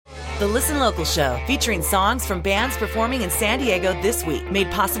The Listen Local Show, featuring songs from bands performing in San Diego this week.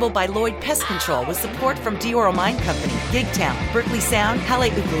 Made possible by Lloyd Pest Control with support from Dioro Mine Company, Gigtown, Berkeley Sound, Halle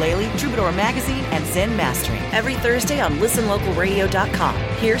Ukulele, Troubadour Magazine, and Zen Mastering. Every Thursday on listenlocalradio.com.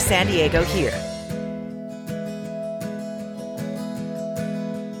 Hear San Diego here.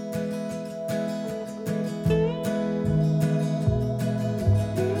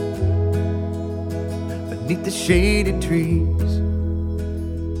 Beneath the shaded trees,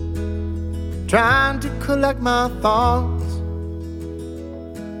 trying to collect my thoughts,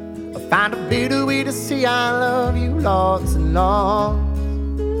 I find a better way to say I love you, lots and lots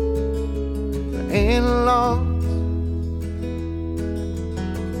and lots.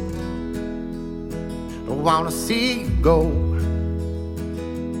 I wanna see you go,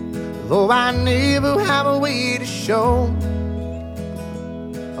 though I never have a way to show.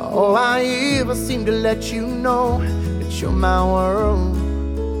 All I ever seem to let you know that you're my world,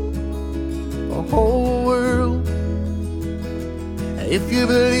 a whole world. If you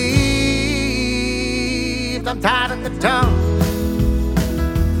believe I'm tied at the tongue,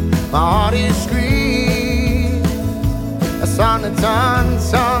 my heart is screaming a song that's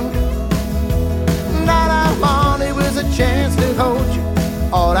unsung. And all I wanted was a chance to hold you.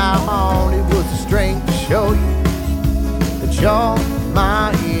 All I wanted was the strength to show you that you're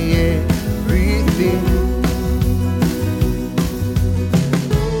my everything.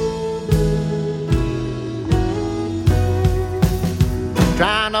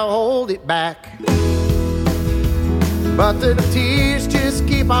 Trying to hold it back, but the tears just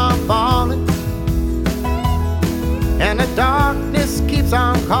keep on falling, and the darkness keeps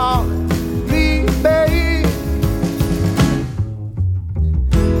on calling me, babe.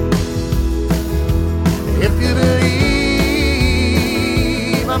 If you believe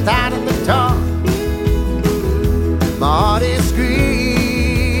I'm tied at the top, my heart is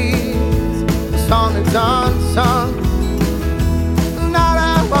screams a song that's unsung. And all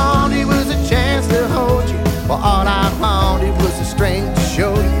I wanted was a chance to hold you. Well, all I wanted was the strength to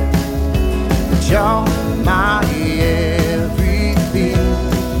show you that you're my everything.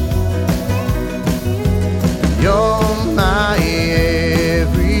 You're my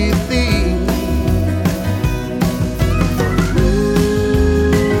everything.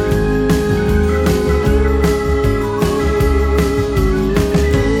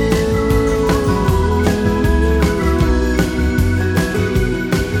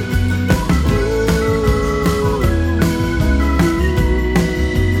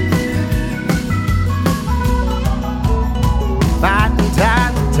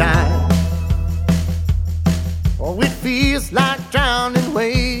 Like drowning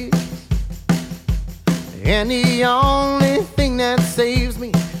waves, and the only thing that saves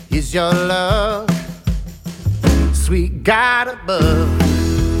me is your love, sweet God above.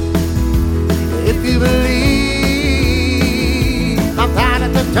 If you believe I'm tied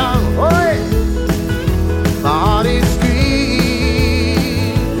at the tongue, oh yeah, my heart is screaming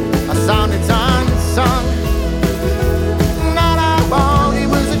a song that's unsung. And all I wanted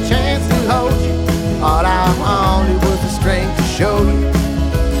was a chance to hold you. All I wanted was the strength to show you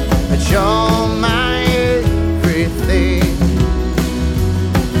that you're my everything.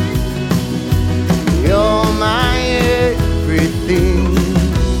 You're my everything.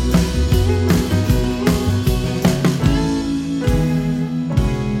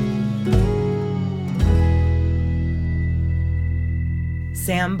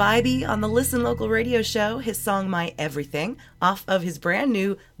 Sam Bybee on the Listen Local Radio Show, his song My Everything, off of his brand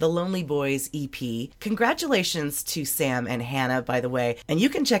new The Lonely Boys EP. Congratulations to Sam and Hannah, by the way. And you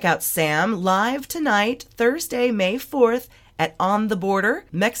can check out Sam live tonight, Thursday, May 4th, at On the Border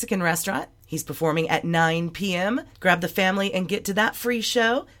Mexican restaurant. He's performing at 9 p.m. Grab the family and get to that free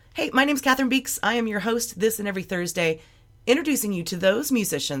show. Hey, my name's Catherine Beeks. I am your host this and every Thursday, introducing you to those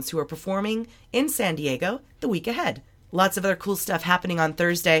musicians who are performing in San Diego the week ahead. Lots of other cool stuff happening on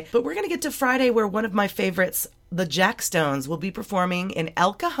Thursday, but we're going to get to Friday where one of my favorites, the Jackstones, will be performing in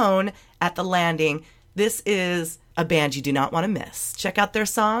El Cajon at the Landing. This is a band you do not want to miss. Check out their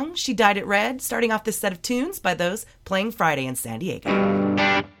song, She Dyed It Red, starting off this set of tunes by those playing Friday in San Diego.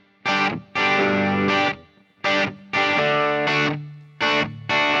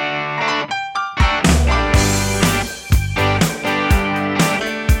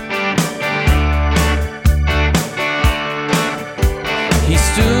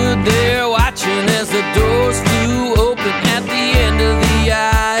 Stood there watching as the doors flew open at the end of the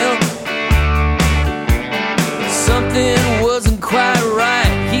aisle. Something wasn't quite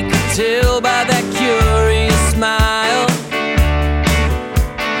right, he could tell by that curious smile.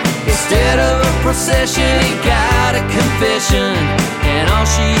 Instead of a procession, he got a confession, and all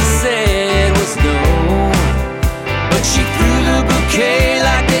she said was no. But she threw the bouquet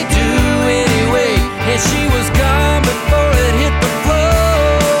like they do anyway, and she was gone before it hit the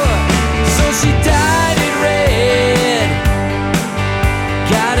floor. So she dyed it red,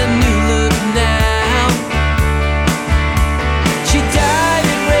 got a new look now. She dyed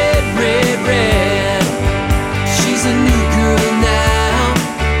it red, red, red. She's a new girl now.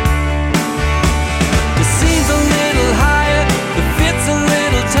 The seam's a little higher, the fit's a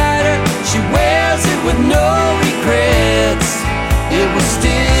little tighter. She wears it with no regrets. It was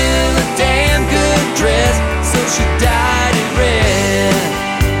still a damn good dress, so she dyed it red.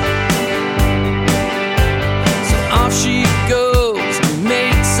 So off she goes to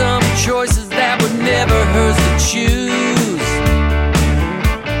make some choices that were never hers to choose,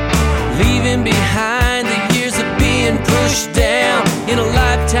 leaving behind the years of being pushed down in a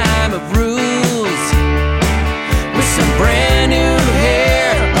lifetime of rules. With some brand new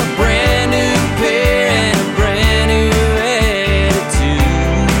hair, a brand new pair, and a brand new attitude.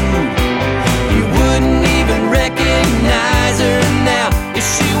 You wouldn't even recognize her now if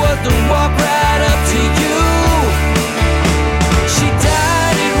she was to walk right up to you. She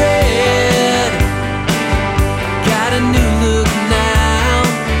dyed it red, got a new look now.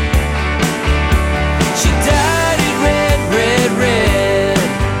 She dyed it red, red, red.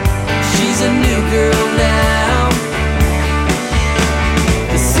 She's a new girl now.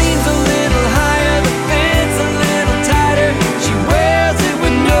 The seam's a little higher, the fit's a little tighter. She wears it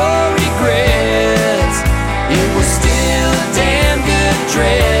with no regrets. It was still a damn good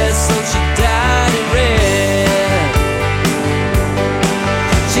dress, so she dyed it red.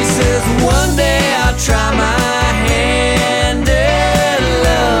 She says one day I'll try my hand at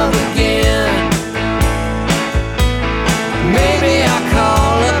love again. Maybe I'll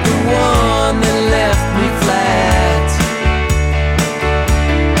call up the one that left me flat.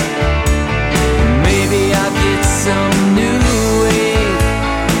 Maybe I'll get some new ink,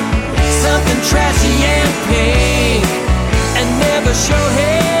 something trashy and pink, and never show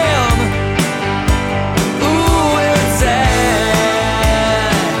him ooh where it's at.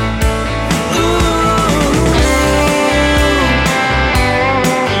 Ooh.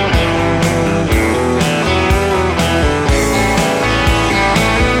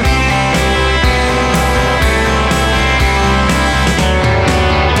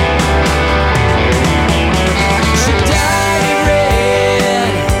 She dyed it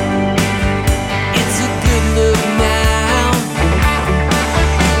red, it's a good look now.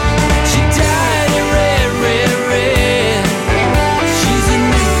 She dyed it red, red, red. She's a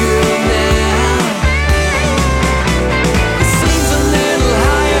new girl now. The seam's a little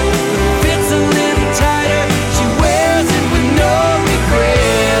higher, the fit's a little tighter. She wears it with no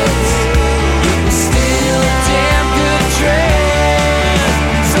regrets. It was still a damn good dress,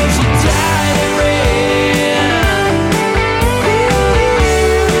 so she dyed it red.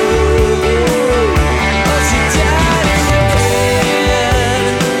 Oh, she dyed it red.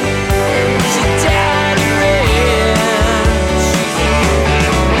 She dyed it red.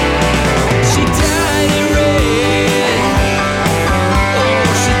 She dyed it red. Oh,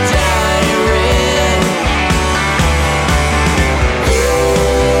 she dyed it red.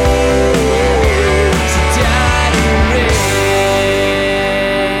 She dyed it red.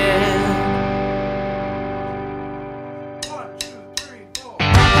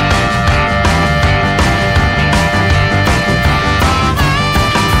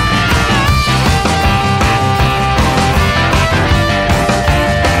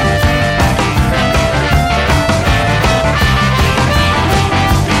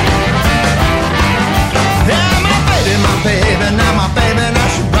 Yeah, my baby, now my baby, now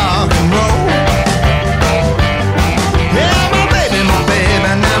she rock and roll. Yeah, my baby, now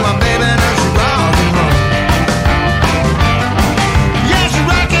my baby, now she rock and roll. Yeah, she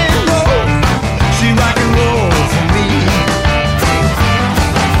rock and roll for me.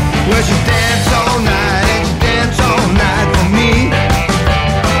 Well, she dance all night and she dance all night for me.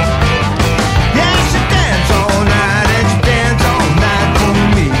 Yeah, she dance all night and she dance all night for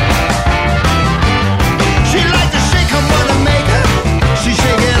me. She like to shake her mother maker, she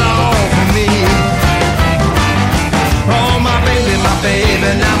shake it all for me. Oh, my baby,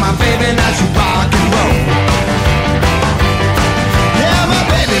 now my baby, now she rock and roll. Yeah, my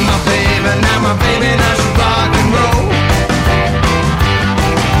baby, now my baby, now she rock and roll.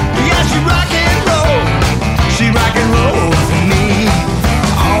 Yeah, she rock and roll, she rock and roll for me.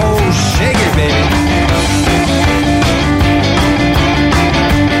 Oh, shake it, baby.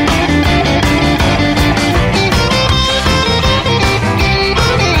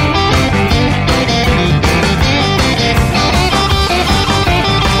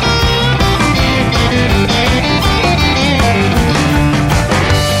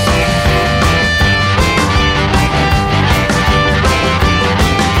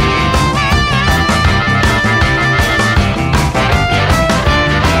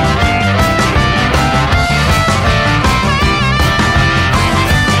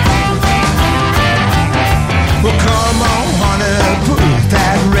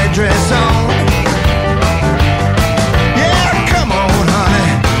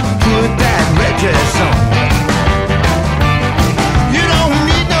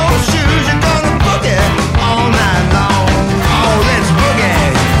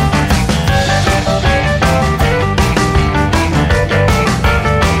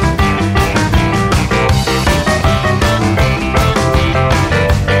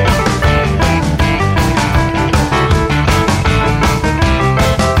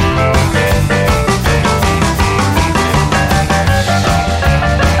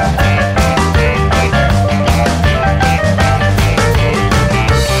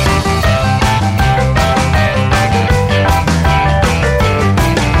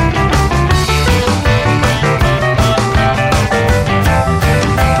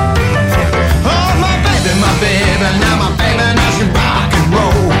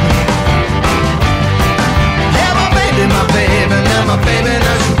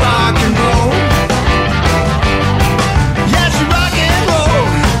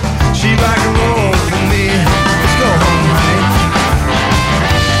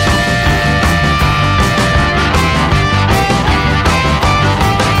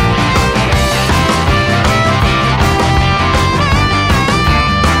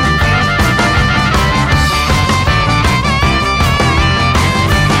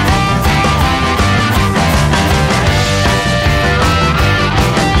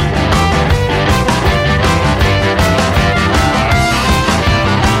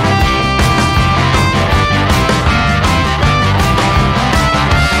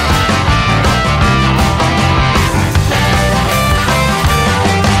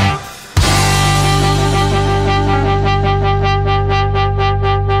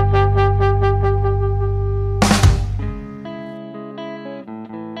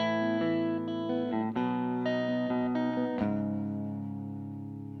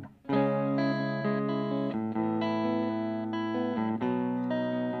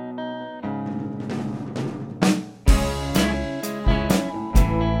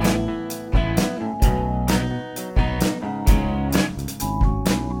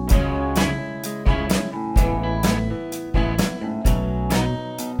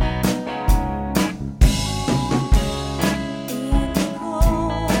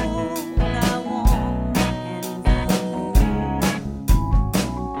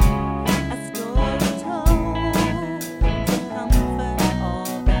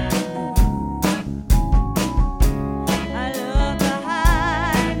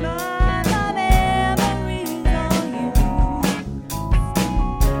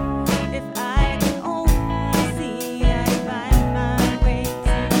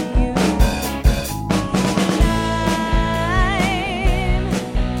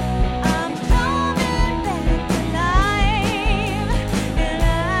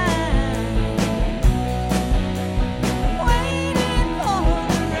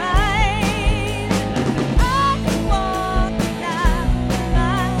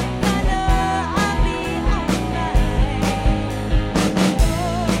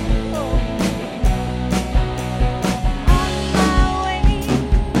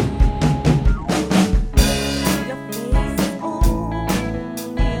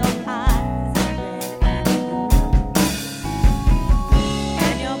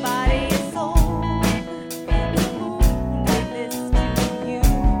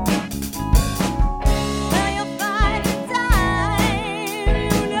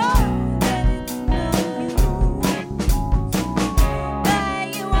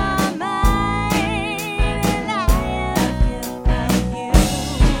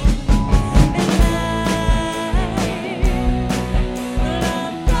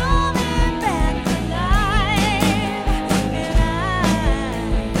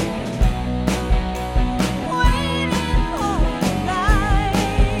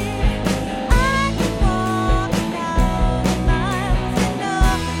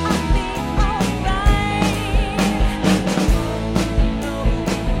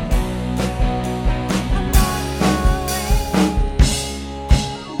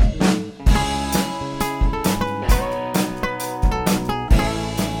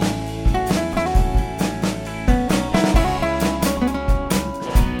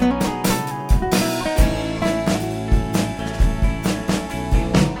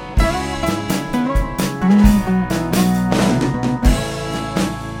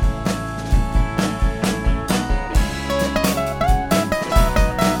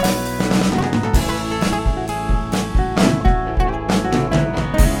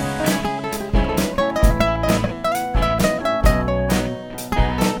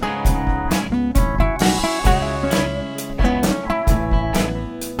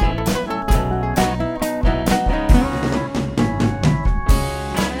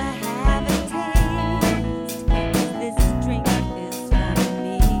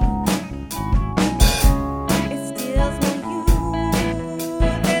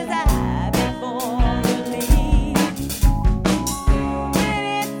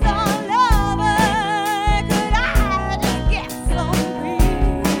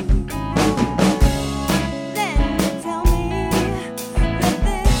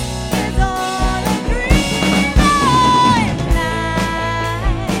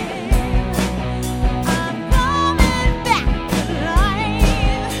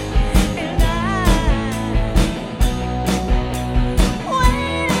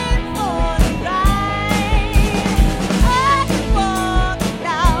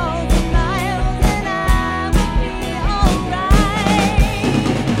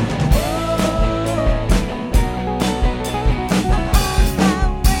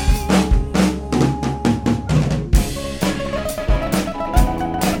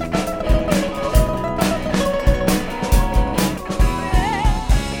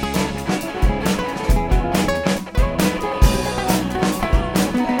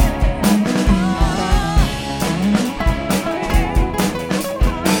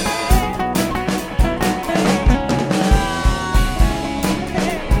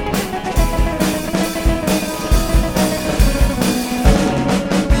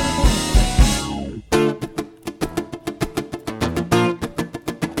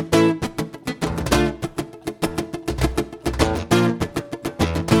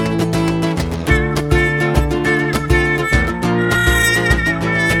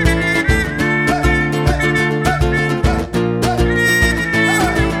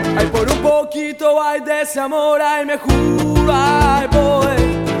 ay, de ese amor, ay, me juro, ay, voy.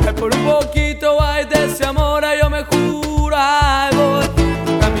 Ay, por un poquito, ay, de ese amor, ay, yo me juro, ay, voy.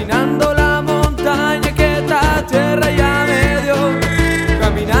 Caminando la montaña que esta tierra ya me dio.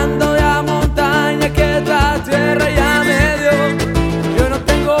 Caminando la montaña que esta tierra ya me dio. Yo no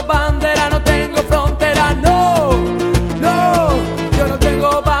tengo bandera, no tengo frontera, no, no. Yo no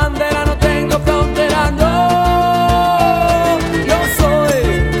tengo bandera, no tengo frontera, no. Yo soy,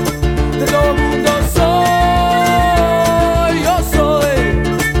 de todo mundo soy. Yo soy,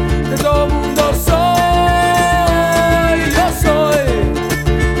 de todo mundo soy. Yo soy,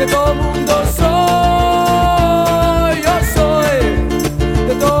 de todo mundo soy. Yo soy,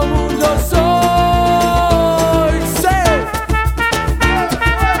 de todo mundo soy.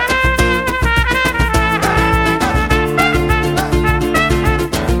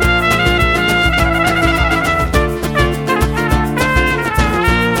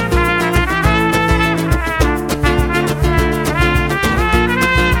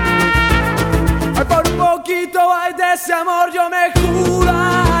 Ay, por un poquito, ay, de ese amor yo me juro,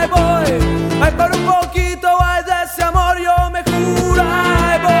 ay, voy. Ay, por un poquito, ay, de ese amor yo me juro,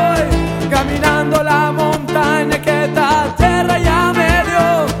 ay, voy. Caminando la montaña que esta tierra ya me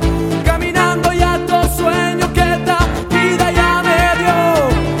dio. Caminando ya tu sueño que esta vida ya me dio.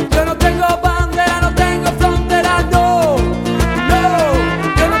 Yo no tengo bandera, no tengo frontera, no, no.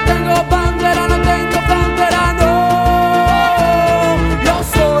 Yo no tengo bandera, no tengo frontera, no. Yo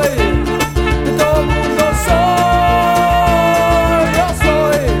soy, de todo mundo soy. Yo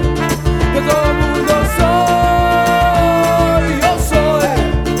soy, de todo mundo soy. Yo soy,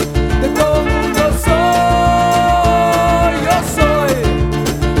 de todo mundo soy. Yo soy,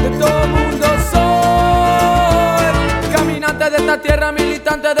 de todo mundo soy. Caminante de esta tierra,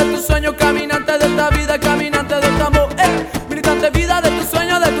 militante de tu sueño, caminante de esta vida, caminante de tu amor, militante vida de tu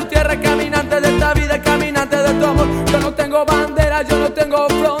sueño, de tu tierra, caminante de esta vida, caminante de tu amor. Yo no tengo bandera, yo no tengo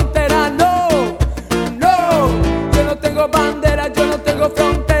frontera, no, no. Yo no tengo bandera, yo no tengo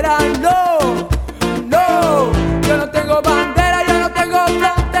frontera, no, no. Yo no tengo bandera, yo no tengo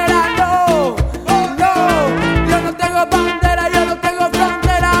frontera, no, no. Yo no tengo bandera, yo no tengo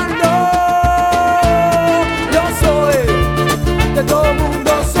frontera, no. Yo soy, de todo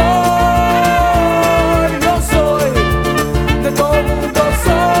mundo soy. Yo soy, de todo mundo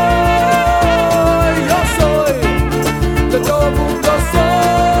soy. Yo soy, de todo mundo soy.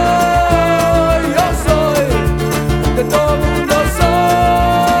 Yo soy, de todo mundo soy.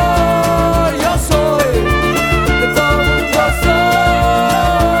 Yo soy, de todo mundo soy.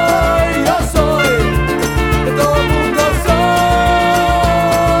 Yo soy, de todo mundo soy.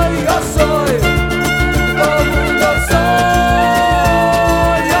 Yo soy, de todo mundo soy.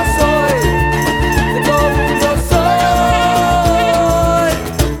 Yo soy, de todo mundo soy.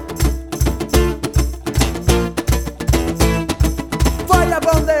 Falla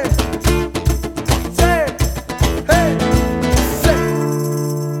bonde.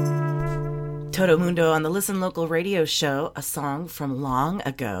 Toto Mundo on the Listen Local radio show, a song from long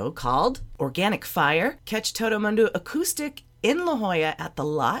ago called Organic Fire. Catch Toto Mundo acoustic in La Jolla at The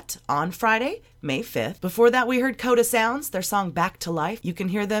Lot on Friday, May 5th. Before that, we heard Coda Sounds, their song Back to Life. You can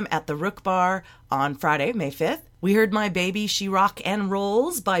hear them at the Rook Bar on Friday, May 5th. We heard My Baby, She Rock and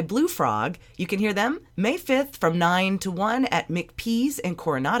Rolls by Blue Frog. You can hear them May 5th from 9 to 1 at McPee's in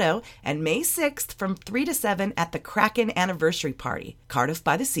Coronado, and May 6th from 3 to 7 at the Kraken Anniversary Party, Cardiff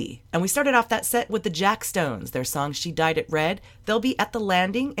by the Sea. And we started off that set with the Jack Stones, their song She Died at Red. They'll be at The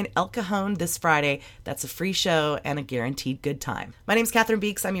Landing in El Cajon this Friday. That's a free show and a guaranteed good time. My name's Catherine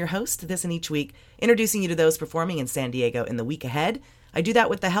Beeks. I'm your host this and each week, introducing you to those performing in San Diego in the week ahead. I do that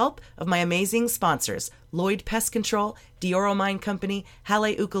with the help of my amazing sponsors, Lloyd Pest Control, Dioro Mine Company,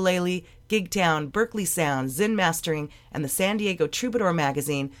 Halle Ukulele, Gigtown, Berkeley Sound, Zen Mastering, and the San Diego Troubadour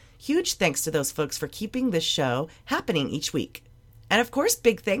Magazine. Huge thanks to those folks for keeping this show happening each week. And of course,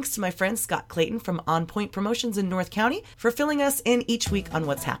 big thanks to my friend Scott Clayton from On Point Promotions in North County for filling us in each week on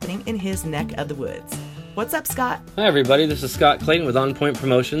what's happening in his neck of the woods. What's up, Scott? Hi, everybody. This is Scott Clayton with On Point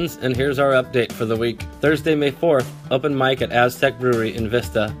Promotions, and here's our update for the week. Thursday, May 4th, open mic at Aztec Brewery in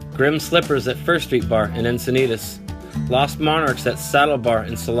Vista. Grim Slippers at First Street Bar in Encinitas. Lost Monarchs at Saddle Bar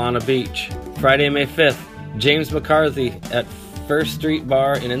in Solana Beach. Friday, May 5th, James McCarthy at First Street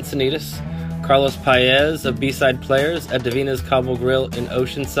Bar in Encinitas. Carlos Paez of B-Side Players at Davina's Cobble Grill in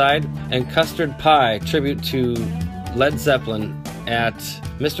Oceanside. And Custard Pie, tribute to Led Zeppelin at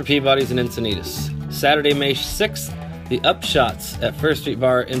Mr. Peabody's in Encinitas. Saturday, May 6th, the Upshots at First Street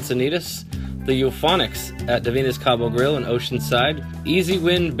Bar, Encinitas. The Euphonics at Davina's Cobble Grill in Oceanside. Easy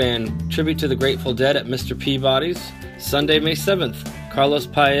Wind Band, tribute to the Grateful Dead at Mr. Peabody's. Sunday, May 7th, Carlos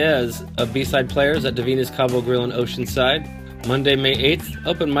Paez of B-Side Players at Davina's Cabo Grill in Oceanside. Monday, May 8th,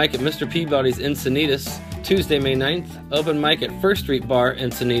 open mic at Mr. Peabody's Encinitas. Tuesday, May 9th, open mic at First Street Bar,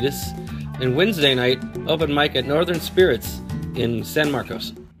 Encinitas. And Wednesday night, open mic at Northern Spirits in San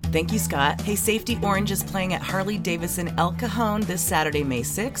Marcos. Thank you, Scott. Hey, Safety Orange is playing at Harley-Davidson El Cajon this Saturday, May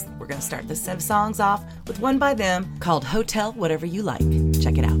 6th. We're going to start the 7 songs off with one by them called Hotel Whatever You Like.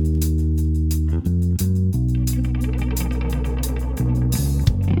 Check it out.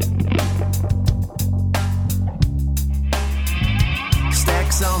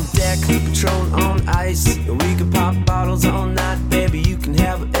 Stacks on deck, Patron on ice. We can pop bottles all night, baby. You can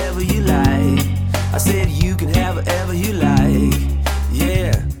have whatever you like. I said you can have whatever you like.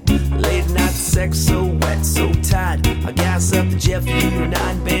 Yeah, late night sex, so wet, so tight. I gas up the jet for you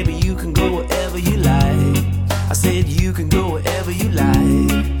tonight, baby. You can go wherever you like. I said you can go wherever you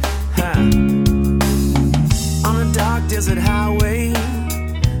like. Huh. On a dark desert highway,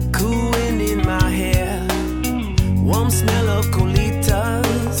 cool wind in my hair, warm smell of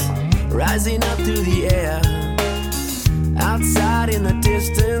colitas rising up through the air. Outside in the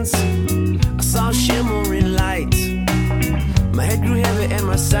distance, I saw shimmering light. My head grew heavy and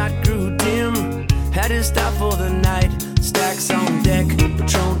my sight grew dim. Had to stop for the night. Stacks on deck,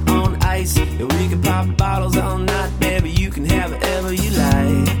 Patron on ice. And we can pop bottles all night, baby. You can have whatever you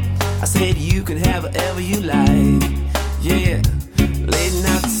like. I said you can have whatever you like. Yeah, late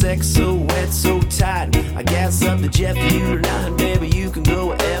night sex, so wet, so tight. I gas up the jet for you tonight, baby. You can go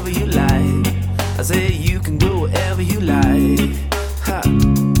wherever you like. I said you can go wherever you like. Ha.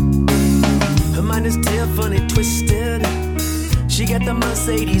 Her mind is still funny twisted. She got the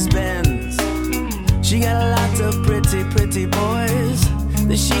Mercedes Benz. She got a lot of pretty, pretty boys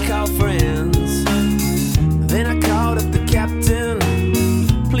that she called friends. Then I called up the captain.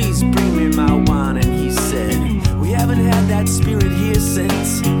 Please bring me my wine. And he said, we haven't had that spirit here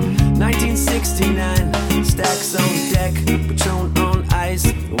since 1969. Stacks on deck, Patron on ice.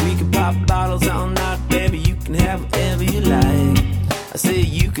 We can pop bottles all night, baby. You can have whatever you like. I say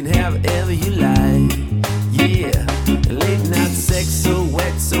you can have whatever you like. Yeah, late night sex, so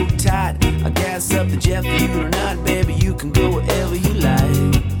wet, so tight. I gas up the jet for you tonight, baby. You can go wherever you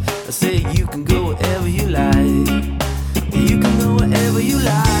like. I say you can go wherever you like. You can go wherever you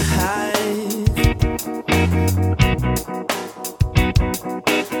like.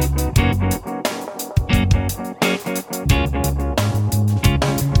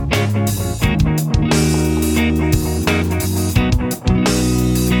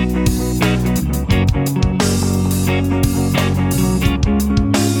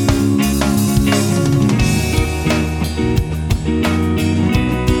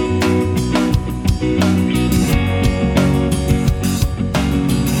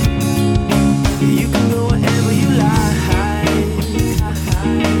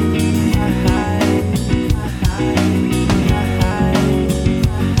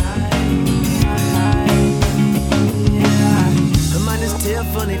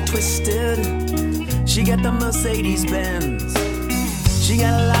 She got the Mercedes Benz. She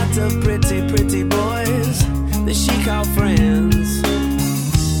got a lot of pretty, pretty boys that she called friends.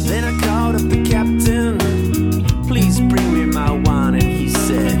 Then I called up the captain. Please bring me my wine. And he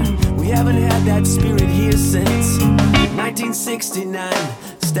said, we haven't had that spirit here since 1969.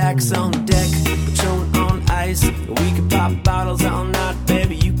 Stacks on deck, Patron on ice. We can pop bottles all night,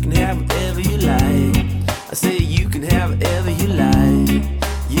 baby. You can have whatever you like. I say you can have whatever you like.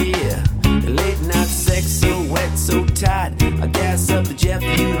 Yeah, late night sex, so wet, so tight. I gas up the jet for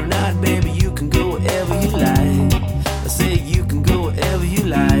you tonight, baby. You can go wherever you like. I say you can go wherever you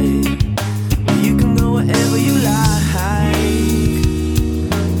like. You can go wherever you like.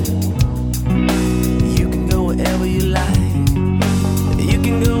 You can go wherever you like. You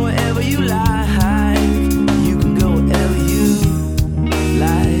can go wherever you like. You can go wherever you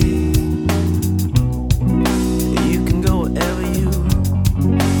like. You can go wherever you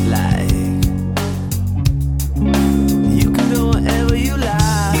like. You can go wherever you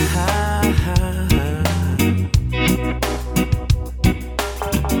like.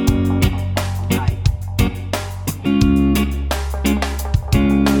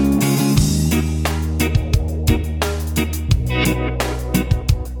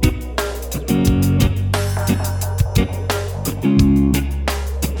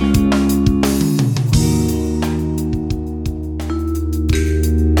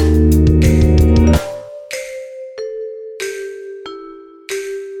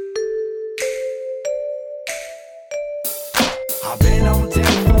 I've been on deck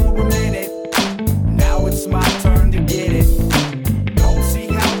for a minute. Now it's my turn to get it. Don't see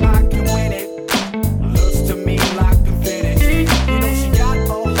how I can win it. Looks to me like I'm finished. You know she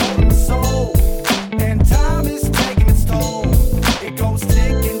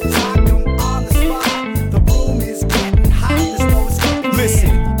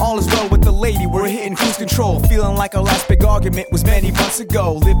argument was many months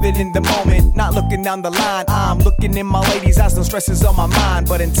ago. Living in the moment, not looking down the line. I'm looking in my lady's eyes, no stresses on my mind.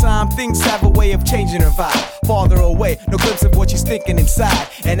 But in time, things have a way of changing her vibe. Farther away, no glimpse of what she's thinking inside.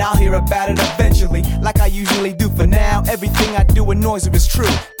 And I'll hear about it eventually, like I usually do. For now, everything I do annoys her is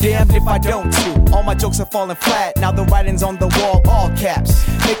true. Damned if I don't too. All my jokes are falling flat. Now the writing's on the wall, all caps,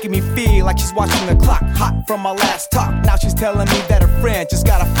 making me feel like she's watching the clock. Hot from my last talk. Now she's telling me that her friend just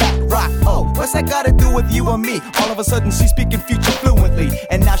got a fat rock. Oh, what's that gotta do with you and me? All of a sudden she's speaking future fluently,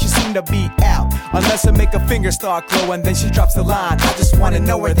 and now she seemed to be out. Unless I make a finger start glowing, then she drops the line. I just wanna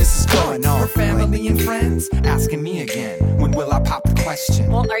know where this is going on. Her family and friends asking me again, when will I pop the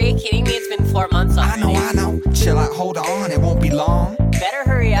question? Well, are you kidding me? It's been 4 months already. I know. Chill out, hold on, it won't be long. Better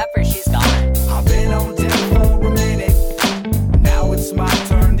hurry up or she's gone. I've been on deck for a minute. Now it's my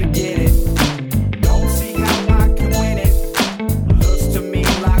turn to get it. Don't see how I can win it. Looks to me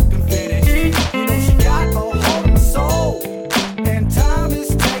like I'm finished. You know she got a hold of my soul, and time is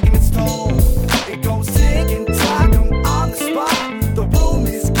taking its toll. It goes sick and tight, I'm on the spot. The room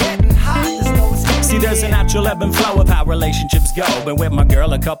is getting hot, there's no escape. See, there's a natural ebb and flow of how relationships go. Been with my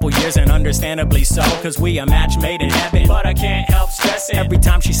girl a couple years and understandably so, cause we a match made in heaven. But I can't help stressing every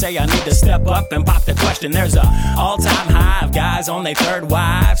time she say I need to step up and pop the question. There's a all-time high of guys on their third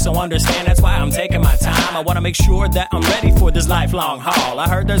wife, so understand that's why I'm taking my time. I wanna make sure that I'm ready for this lifelong haul. I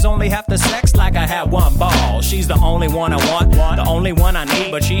heard there's only half the sex, like I had one ball. She's the only one I want, the only one I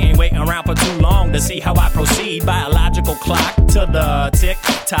need, but she ain't waiting around for too long to see how I proceed. Biological clock to the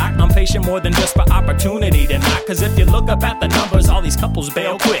tick-tock. I'm patient more than just for opportunity to knock, cause if you look up at the numbers, all these couples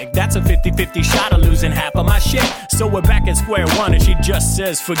bail quick. That's a 50-50 shot of losing half of my shit. So we're back at square one and she just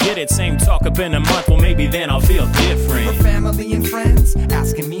says forget it. Same talk up in a month, well maybe then I'll feel different. Her family and friends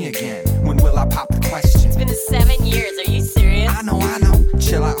asking me again, when will I pop the question? It's been 7 years. Are you serious? I know.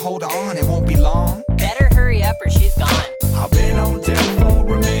 Chill out, hold on, it won't be long. Better hurry up or she's gone. I've been on deck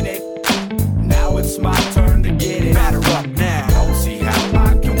for a minute. Now it's my turn to get it. Batter up now. Don't see how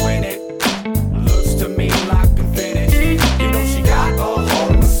I can win it. Looks to me like I'm finished. You know she got a hold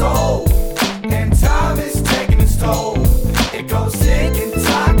of my soul, and time is taking its toll. It goes sick and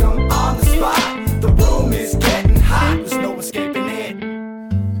tight, I'm on the spot. The room is getting hot, there's no escaping it.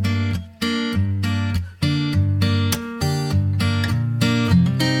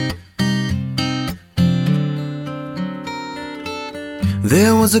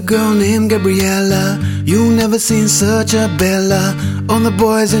 There was a girl named Gabriella. You never seen such a Bella. All the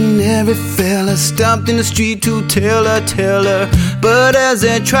boys and every fella stopped in the street to tell her. But as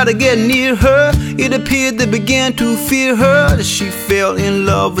they tried to get near her, it appeared they began to fear her. She fell in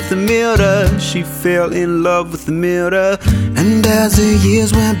love with the mirror. She fell in love with the mirror. And as the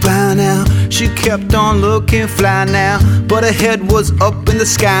years went by now, she kept on looking fly now. But her head was up in the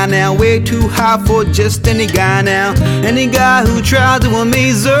sky now, way too high for just any guy now. Any guy who tried to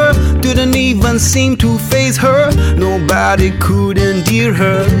amaze her didn't even seem to faze her. Nobody could endear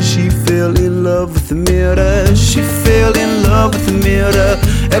her. She fell in love with the mirror. She fell in love with the mirror.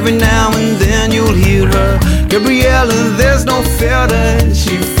 Every now and then you'll hear her. Gabriella, there's no filter.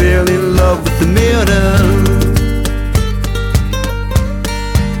 She fell in love with the mirror.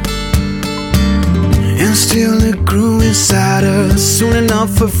 And still it grew inside her. Soon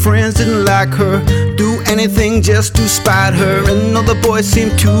enough her friends didn't like her, do anything just to spite her. And other boys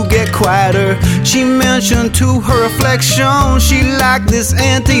seemed to get quieter. She mentioned to her reflection she liked this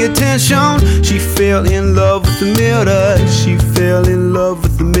anti-attention. She fell in love with the mirror. She fell in love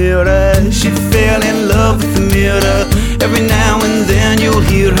with the mirror. She fell in love with the mirror. Every now and then you'll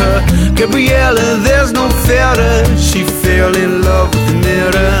hear her. Gabriella, there's no filter. She fell in love with the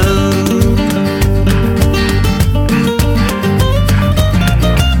mirror.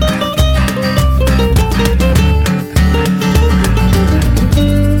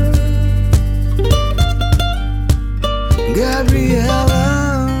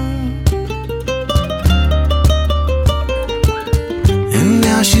 Gabriella. And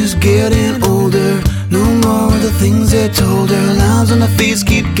now she's getting older. No more of the things they told her. Lines on her face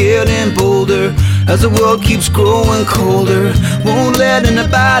keep getting bolder as the world keeps growing colder. Won't let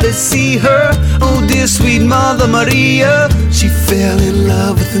anybody see her. Oh dear sweet Mother Maria. She fell in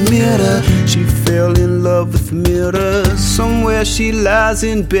love with the mirror. She fell in love with the mirror. Somewhere she lies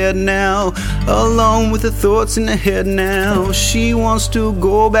in bed now, alone with her thoughts in her head now. She wants to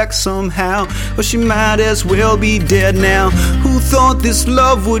go back somehow, or she might as well be dead now. Who thought this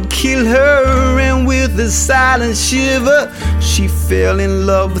love would kill her? And with a silent shiver, she fell in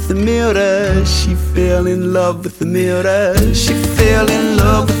love with the mirror. She fell in love with the mirror. She fell in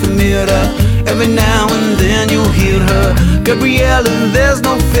love with the mirror. Every now and then you'll hear her. Gabriella, there's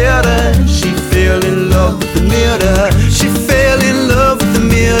no filter. She fell in love with the mirror. She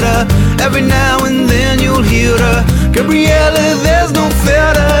Every now and then you'll hear her. Gabriella, there's no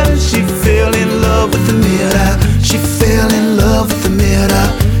fear. She fell in love with the mirror. She fell in love with the mirror.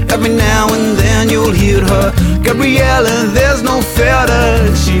 Every now and then you'll hear her. Gabriella, there's no fear.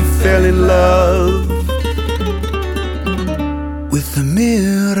 She fell in love with the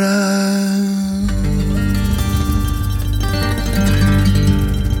mirror.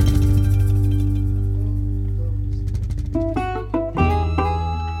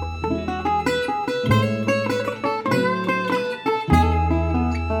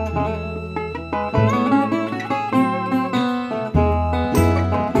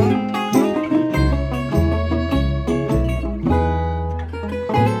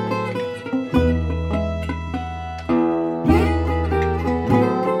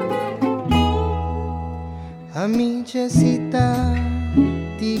 Amiguecita,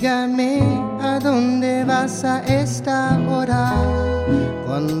 dígame a dónde vas a esta hora.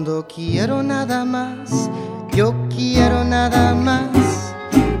 Cuando quiero nada más, yo quiero nada más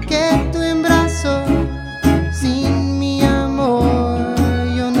que tu embrazo. Sin mi amor,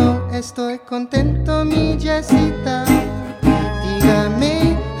 yo no estoy contento, mi Jessita.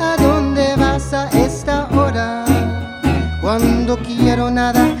 Dígame a dónde vas a esta hora. Cuando quiero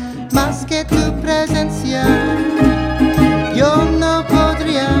nada más que tu presencia, yo no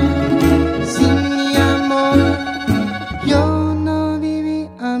podría sin mi amor. Yo no viví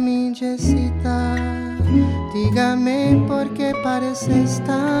a mi Jessita. Dígame por qué pareces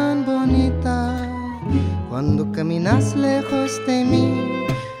tan bonita cuando caminas lejos de mí.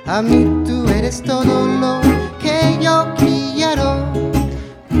 A mí tú eres todo lo que yo quiero.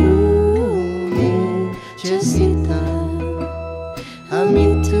 Mi Jessita. A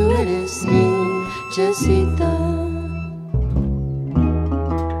mí tú eres mi Jessita.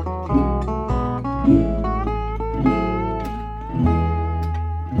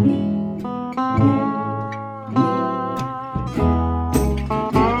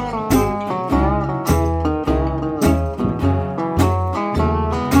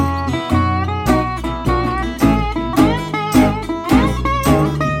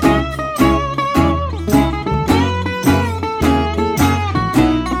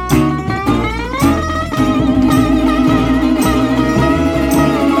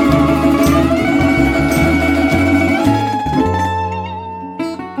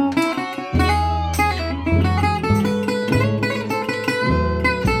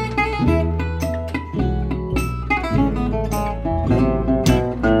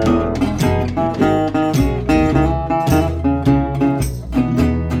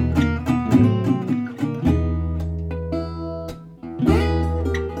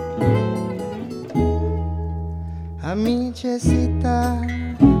 A mi Jessita,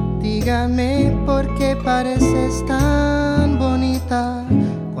 dígame por qué pareces tan bonita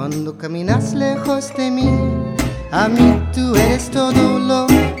cuando caminas lejos de mí. A mí tú eres todo lo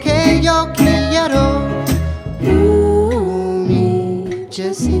que yo quiero. Mi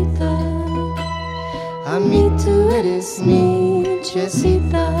Jessita. A mí tú eres mi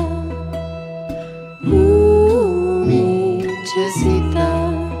Jessita. Mi Jessita.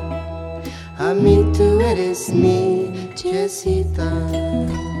 A mí tú eres mi Jessita.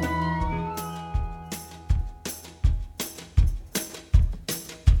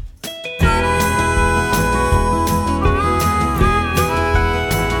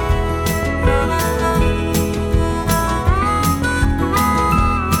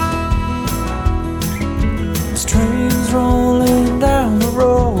 There's trains rolling down the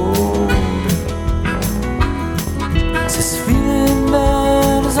road. It's this feeling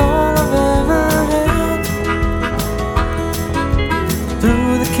that is all I've ever had.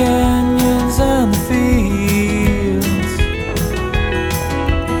 Through the canyons and the fields,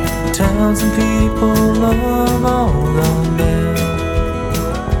 towns and people love all of them.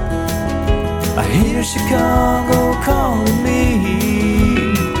 I hear Chicago calling me.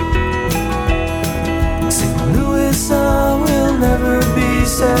 St. Louis, I will never be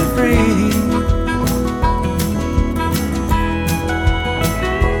set free.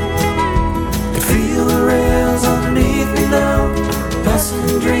 Can feel the rails underneath me now,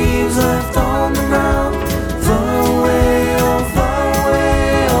 passing dreams left on the ground. Fly away, oh fly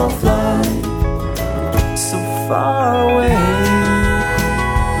away, oh fly, so far away.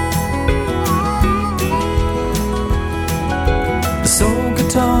 The soul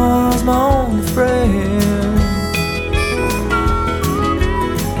guitar's my only friend,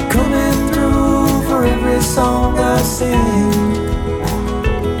 coming through for every song I sing.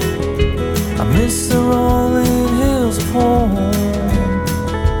 I miss the rolling hills of home,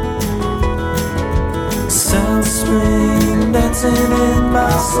 sound of spring that's dancing in my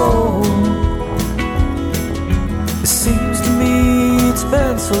soul. It seems to me it's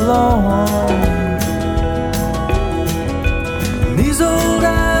been so long. And these old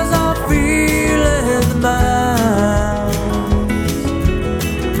eyes are feeling the miles.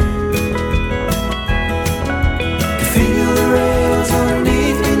 Can feel the rails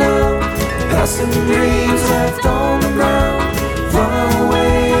underneath me now, passing dreams left on the ground. Far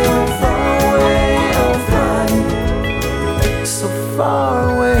away, oh flying, so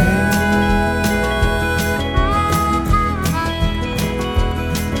far away.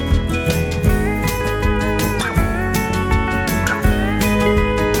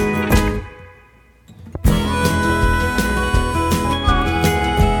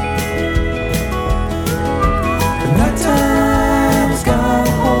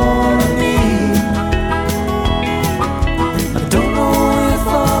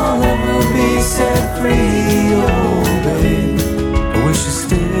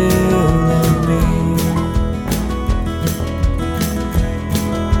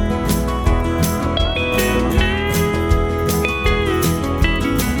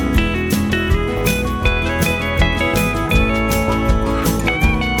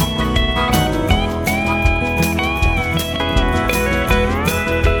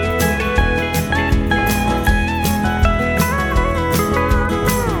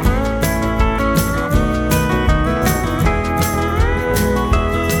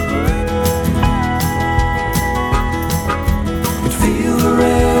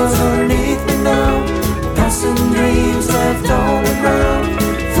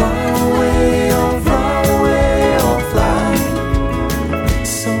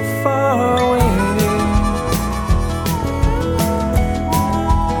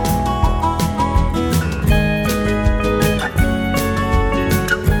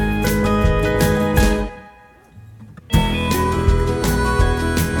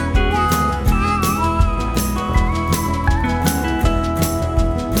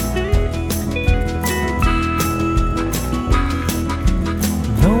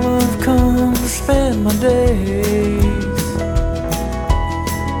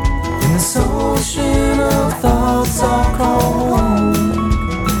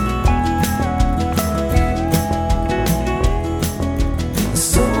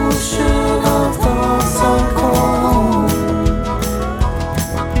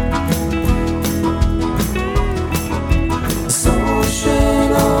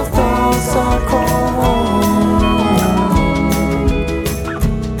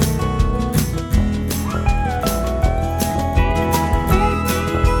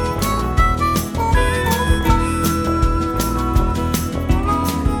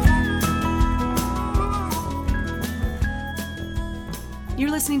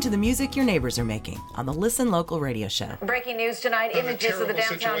 Your neighbors are making on the Listen Local radio show. Breaking news tonight, images of the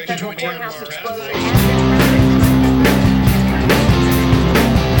downtown federal courthouse explosion.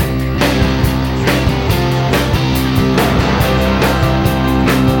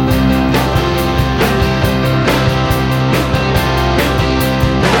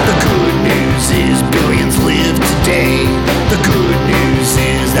 The good news is billions live today. The good news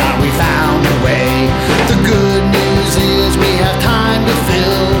is that we found a way. The good news is we have time to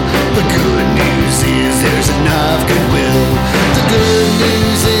fill. The good news is there's enough goodwill. The good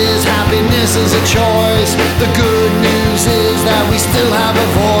news is happiness is a choice. The good news is that we still have a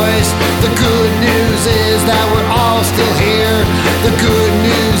voice. The good news is that we're all still here. The good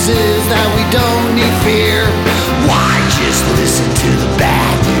news is that we don't need fear. Why just listen to the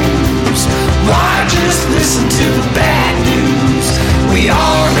bad news? Why just listen to the bad news? We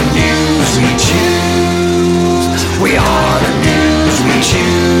are the news we choose. We are the news we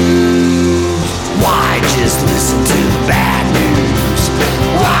choose. Why just listen to the bad news?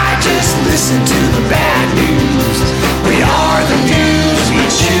 Why just listen to the bad news? We are the news we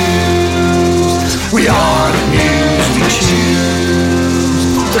choose. We are the news we choose.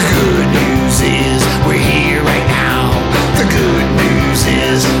 The good news is we're here right now. The good news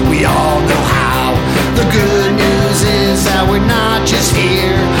is we all know how. The good news is that we're not just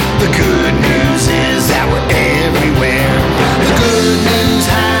here. The good news is that we're everywhere. The good news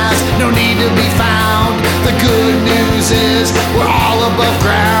has no need to be found. The good news is we're all above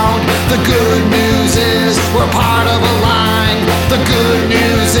ground. The good news is we're part of a line. The good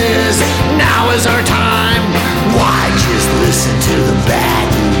news is now is our time. Why just listen to the bad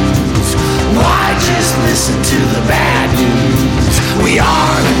news? Why just listen to the bad news? We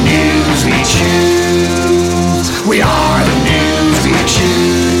are the news we choose. We are the news we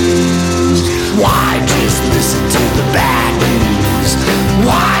choose. Why just listen to the bad news?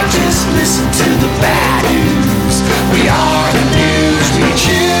 Why just listen to the bad news? We are the news.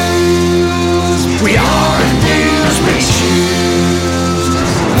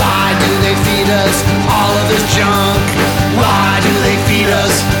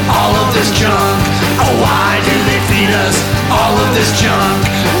 this junk?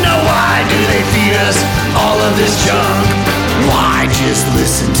 No, why do they feed us all of this junk? Why just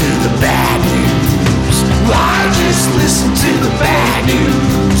listen to the bad news? Why just listen to the bad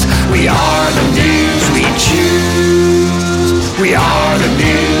news? We are the news we choose. We are the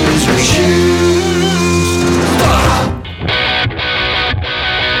news we choose.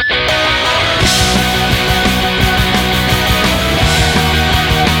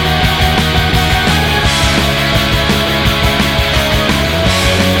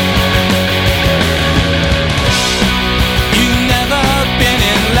 You've never been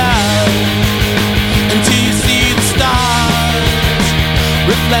in love until you see the stars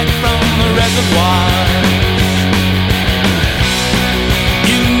reflect from the reservoirs.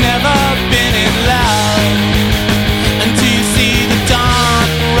 You've never been in love until you see the dawn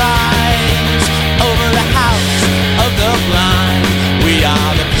rise over the house of the blind. We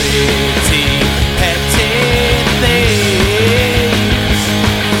are the pretty, petty things,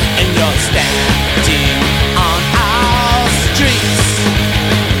 and you're standing on our streets.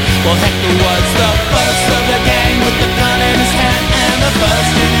 Well, Hector was the first of the gang with the gun in his hand, and the first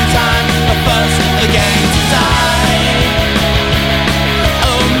to do time, the first of the gang to die.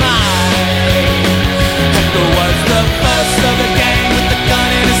 Oh my, Hector was the first of the gang with the gun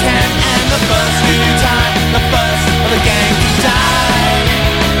in his hand, and the first to do time, the first of the gang to die.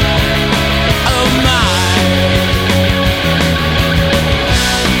 Oh my,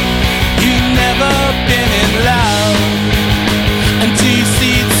 you've never been in love until you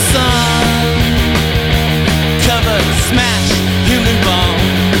see the sun covered, smashed human bone.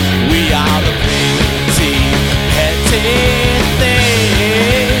 We are the pretty, petty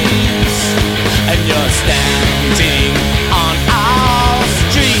things, and you're standing on our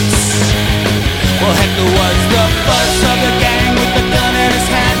streets. Well, Hector was the first of the gang with the gun in his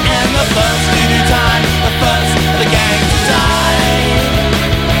hand, and the first to do time, the first of the gang to die.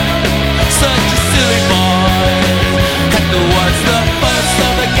 Such a silly boy. Hector was the first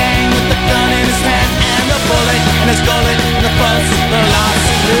of the gang with the gun in his hand, and the bullet in his gullet, and the first, the last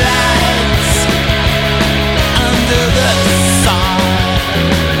lights under the sun.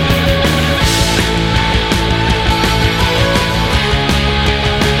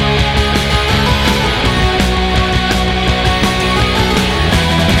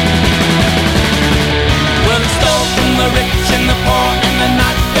 Well, he stole from the rich and the poor, and the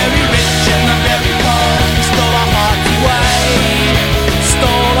not very rich and the very poor. He stole our hearts away,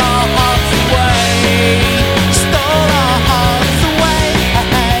 stole our hearts away, stole our hearts away,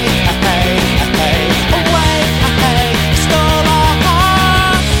 hey, hey, hey, away, hey, stole our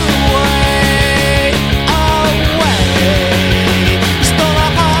hearts away, stole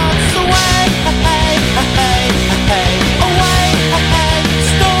our hearts away, hey, hey, hey, away, hey,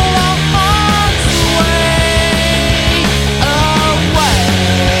 stole our hearts away.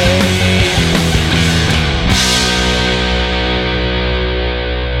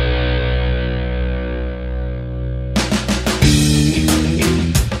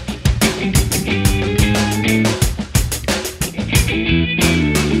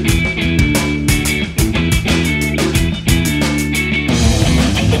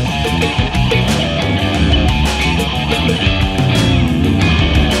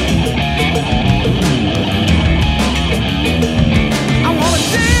 I wanna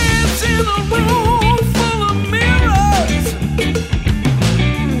dance in a room full of mirrors,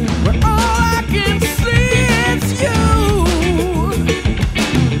 where all I can see is you.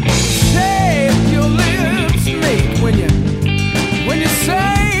 Shape your lips, mate, when you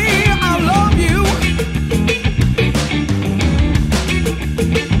say I love you.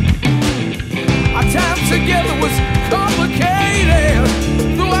 Our time together was complicated,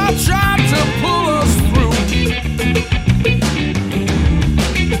 though I tried to pull us through.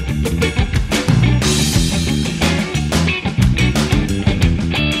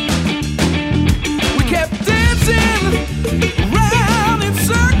 We kept dancing round in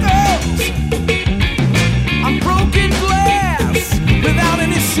circles on broken glass without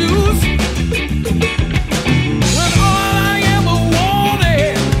any shoes. When all I ever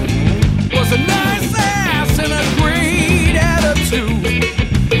wanted was a nice ass and a great attitude.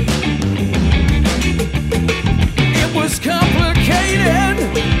 It was complicated,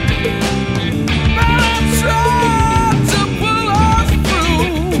 but I tried to pull us through.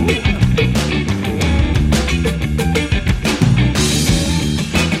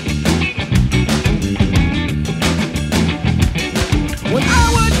 When I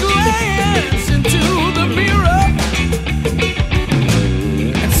would glance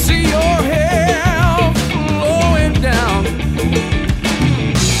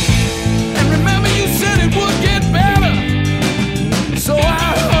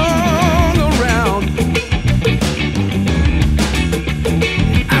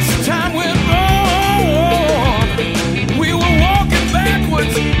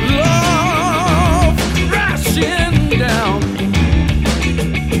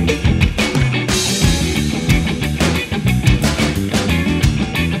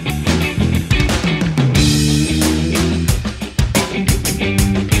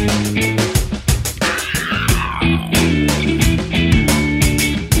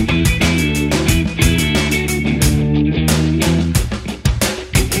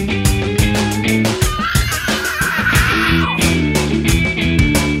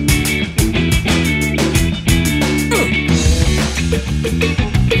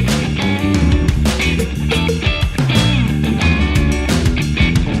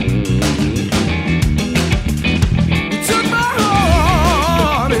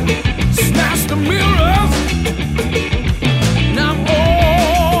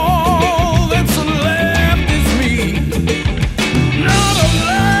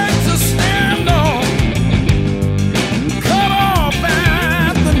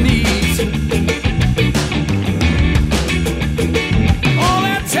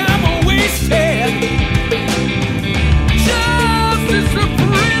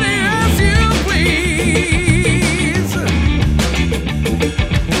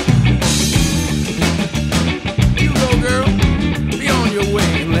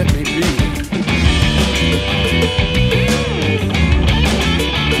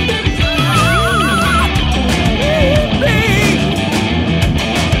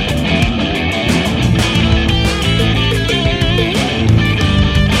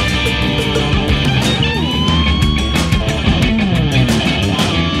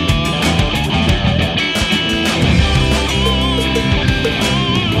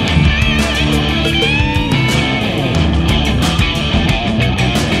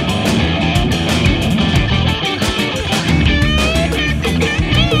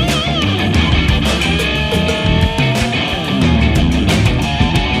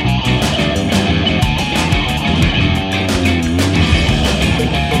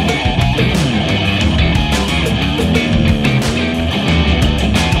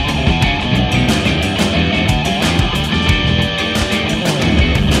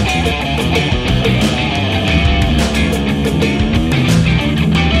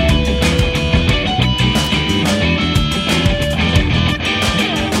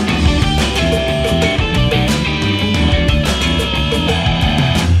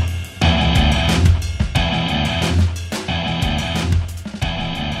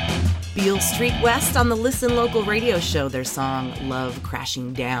Beale Street West on the Listen Local radio show, their song Love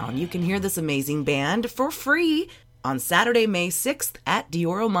Crashing Down. You can hear this amazing band for free on Saturday, May 6th at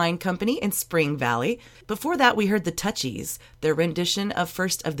Dioro Mine Company in Spring Valley. Before that, we heard the Touchies, their rendition of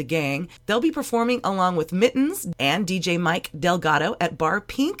First of the Gang. They'll be performing along with Mittens and DJ Mike Delgado at Bar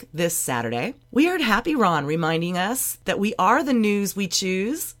Pink this Saturday. We heard Happy Ron reminding us that we are the news we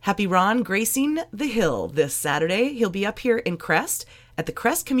choose. Happy Ron gracing the Hill this Saturday. He'll be up here in Crest at the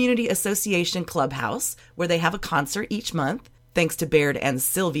Crest Community Association Clubhouse, where they have a concert each month. Thanks to Baird and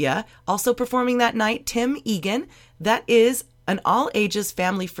Sylvia. Also performing that night, Tim Egan. That is an all-ages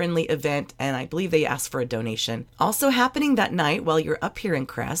family-friendly event, and I believe they asked for a donation. Also happening that night while you're up here in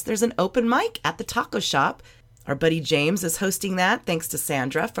Crest, there's an open mic at the taco shop. Our buddy James is hosting that, thanks to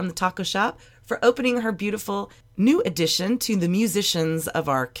Sandra from the taco shop for opening her beautiful new addition to the musicians of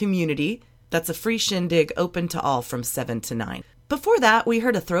our community. That's a free shindig open to all from 7 to 9. Before that, we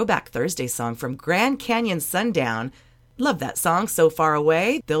heard a Throwback Thursday song from Grand Canyon Sundown. Love that song, So Far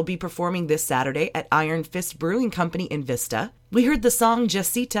Away. They'll be performing this Saturday at Iron Fist Brewing Company in Vista. We heard the song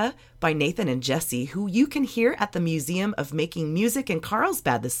Jessita by Nathan and Jesse, who you can hear at the Museum of Making Music in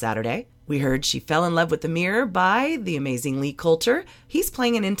Carlsbad this Saturday. We heard She Fell in Love with the Mirror by the amazing Lee Coulter. He's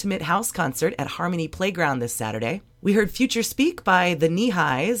playing an intimate house concert at Harmony Playground this Saturday. We heard Future Speak by the Knee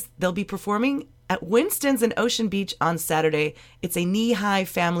Highs. They'll be performing at Winston's in Ocean Beach on Saturday. It's a Knee High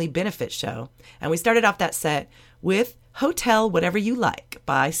family benefit show. And we started off that set with Hotel Whatever You Like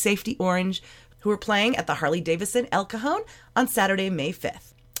by Safety Orange, who are playing at the Harley-Davidson El Cajon on Saturday, May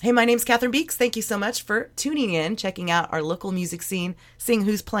 5th. Hey, my name's Catherine Beeks. Thank you so much for tuning in, checking out our local music scene, seeing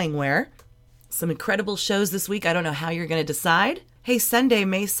who's playing where. Some incredible shows this week. I don't know how you're going to decide. Hey, Sunday,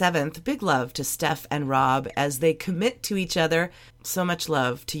 May 7th, big love to Steph and Rob as they commit to each other. So much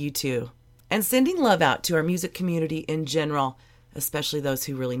love to you too. And sending love out to our music community in general, especially those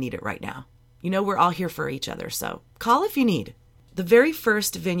who really need it right now. You know, we're all here for each other, so call if you need. The very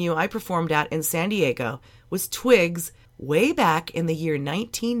first venue I performed at in San Diego was Twigs way back in the year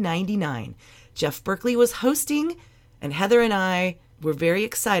 1999. Jeff Berkeley was hosting, and Heather and I were very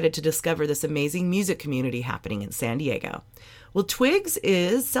excited to discover this amazing music community happening in San Diego. Well, Twigs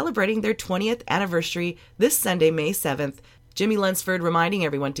is celebrating their 20th anniversary this Sunday, May 7th. Jimmy Lunsford reminding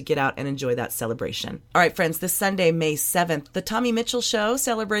everyone to get out and enjoy that celebration. All right, friends, this Sunday, May 7th, the Tommy Mitchell Show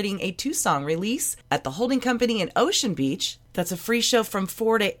celebrating a 2-song release at the Holding Company in Ocean Beach. That's a free show from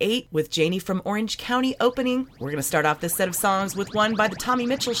 4 to 8 with Janie from Orange County opening. We're going to start off this set of songs with one by the Tommy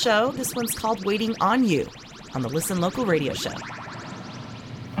Mitchell Show. This one's called Waiting on You on the Listen Local radio show.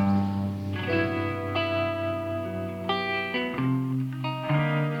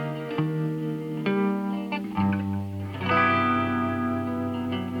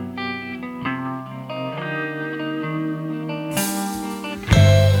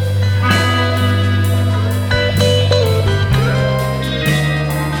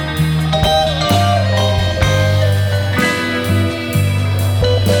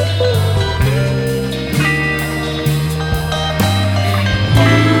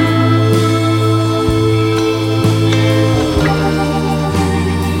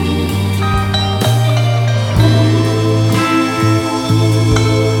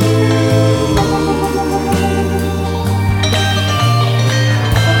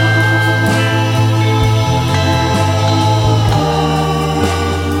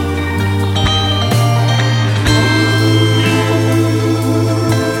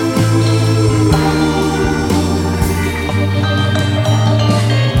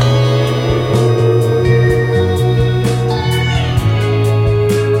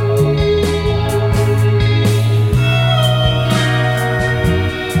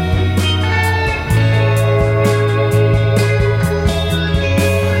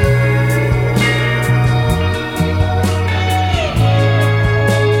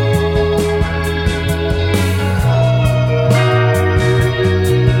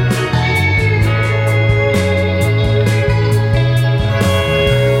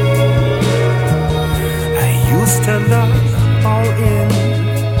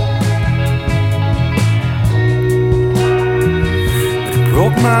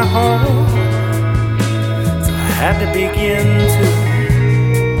 My heart, so I had to begin to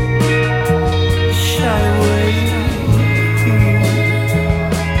shy away.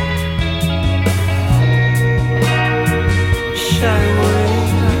 Shy away.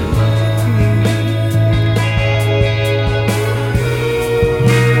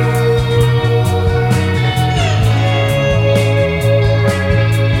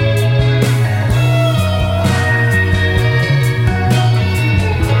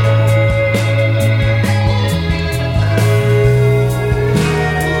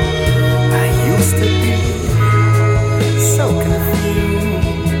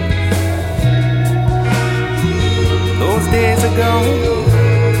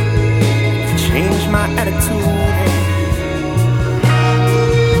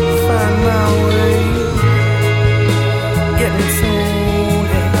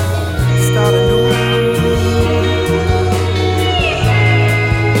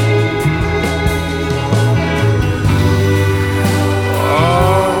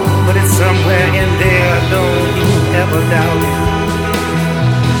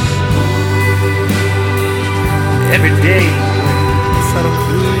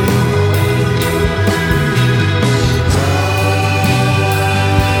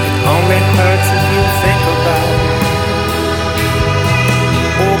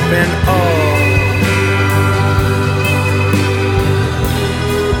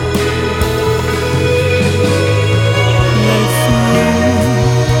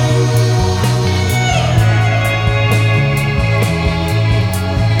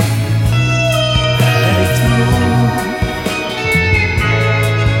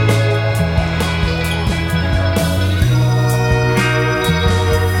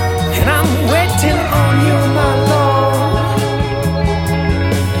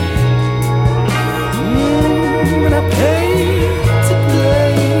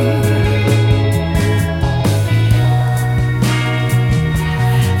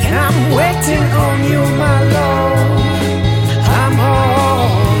 waiting on you, my lord. I'm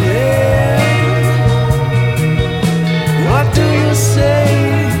hauling. What do you say?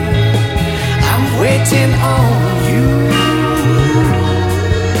 I'm waiting on you.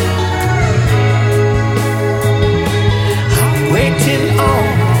 I'm waiting on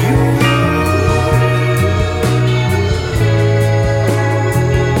you.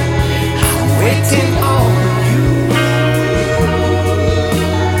 I'm waiting on you.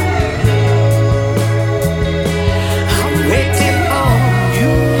 I'm waiting on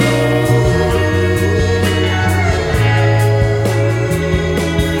you.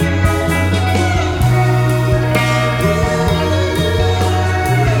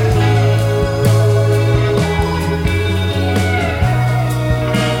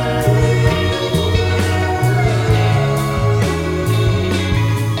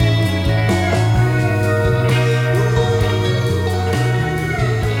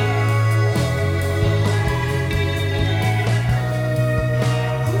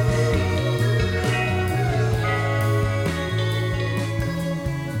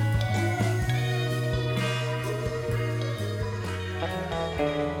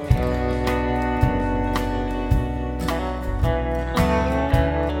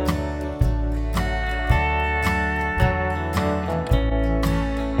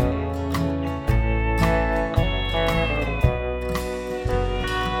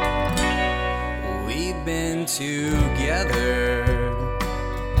 We've been together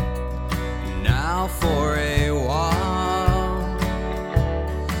now for a while,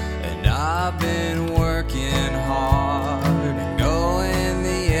 and I've been working hard, going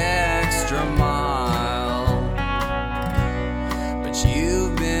the extra mile. But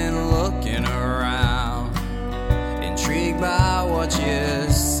you've been looking around, intrigued by what you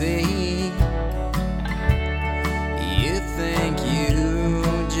see. You think you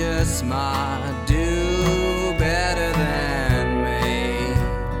just might do better than me.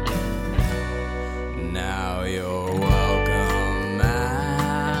 Now your welcome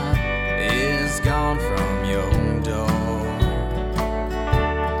mat is gone from your door.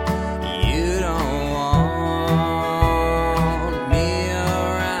 You don't want me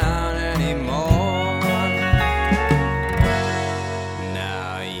around anymore.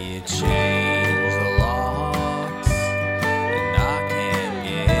 Now you change the locks and I can't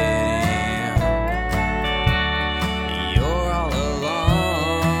get in. You're all alone,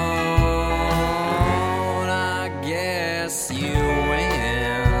 I guess you win.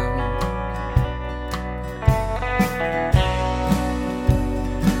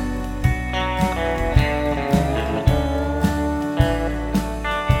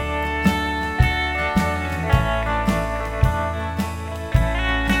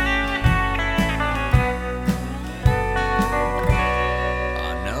 I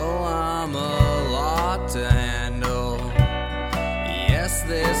know I'm a lot to handle. Yes,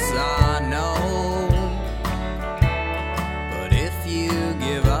 this I know. But if you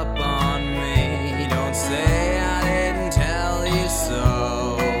give up on me, don't say I didn't tell you so.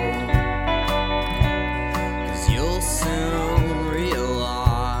 'Cause you'll soon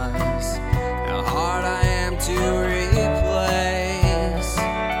realize how hard I am to replace.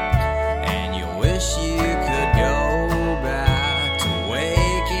 And you wish you could go back to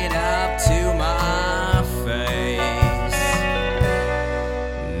waking up to my face.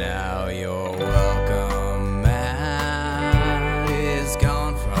 Now your welcome mat is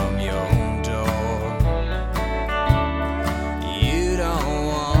gone from your door. You don't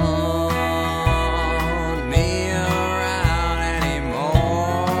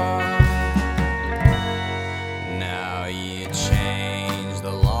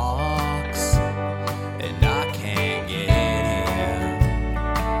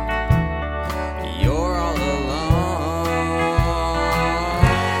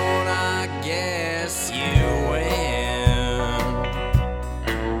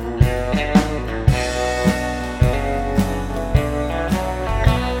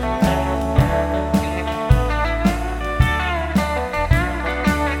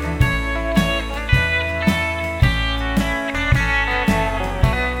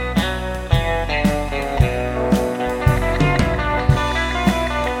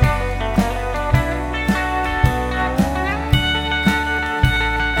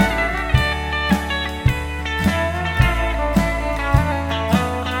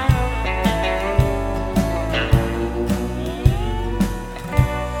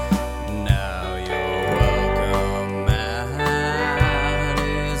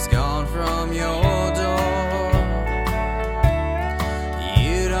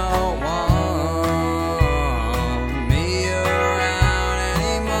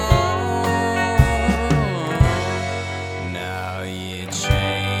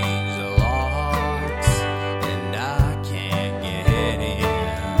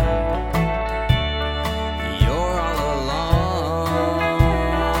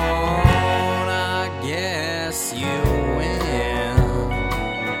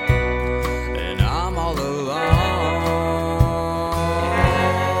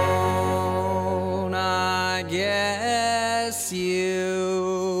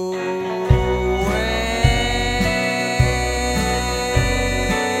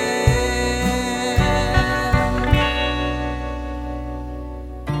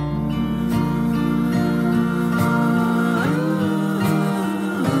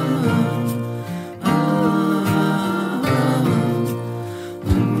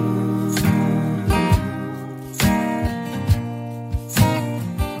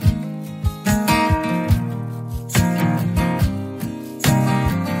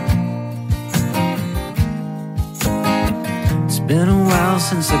Been a while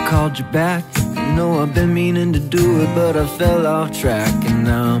since I called you back. You know I've been meaning to do it, but I fell off track. And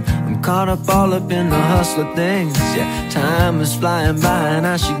now I'm caught up all up in the hustle of things. Yeah, time is flying by and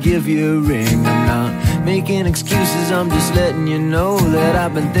I should give you a ring. I'm not making excuses, I'm just letting you know that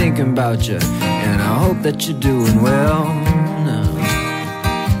I've been thinking about you, and I hope that you're doing well. Now,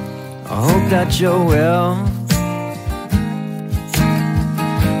 I hope that you're well.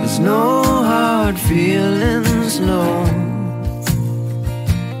 There's no hard feelings, no.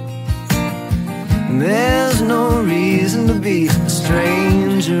 There's no reason to be a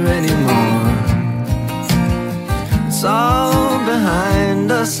stranger anymore. It's all behind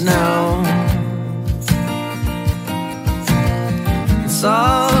us now. It's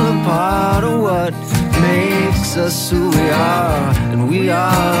all a part of what makes us who we are. And we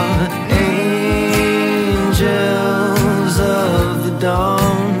are angels of the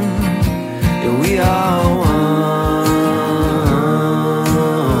dawn. Yeah, we are one.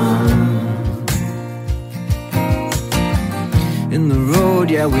 In the road,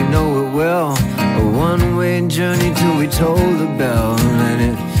 yeah, we know it well. A one-way journey till we toll the bell.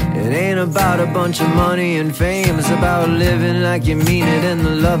 And it ain't about a bunch of money and fame. It's about living like you mean it, and the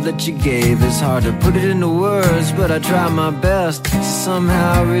love that you gave. It's hard to put it into words, but I try my best to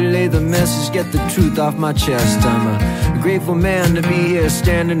somehow relay the message, get the truth off my chest. I'm a grateful man to be here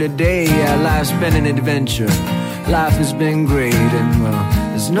standing today. Yeah, life's been an adventure, life has been great. And well,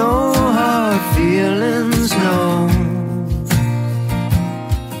 there's no hard feelings, no.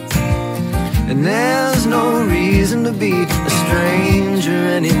 And there's no reason to be a stranger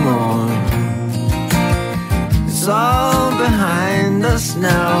anymore. It's all behind us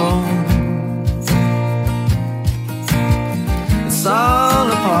now. It's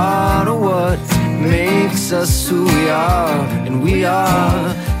all a part of what makes us who we are. And we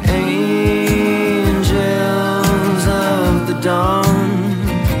are angels of the dawn.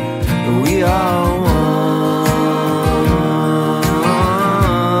 We are one.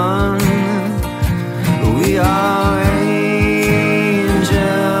 We are angels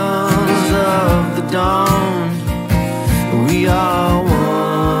of the dawn. We are one.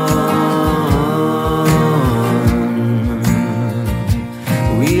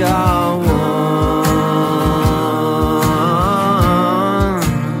 We are one.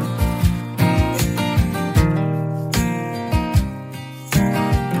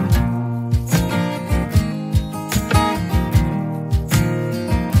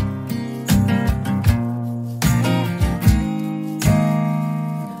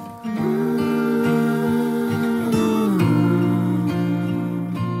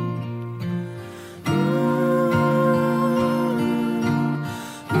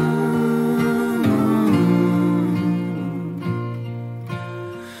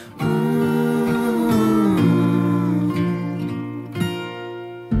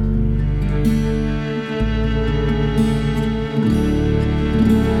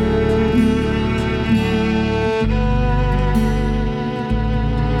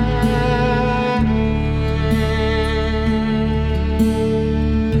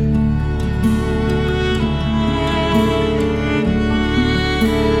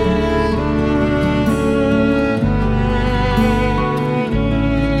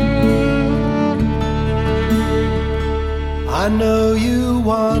 I know you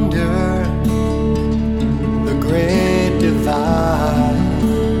wonder the great divide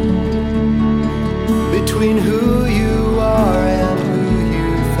between who you are and who you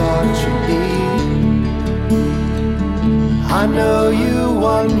thought you'd be. I know you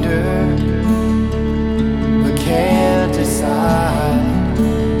wonder but can't decide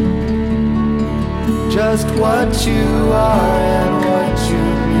just what you are and what you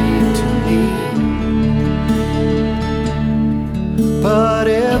need to be. But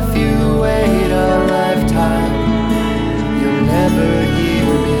if you wait a lifetime, you'll never hear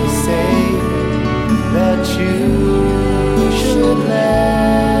me say that you should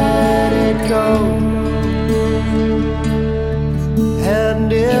let it go.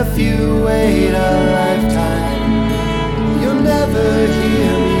 And if you wait a lifetime, you'll never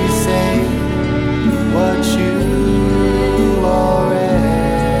hear me say what you already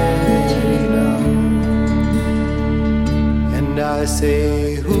know. And I say,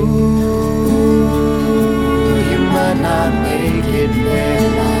 ooh, you might not make it there,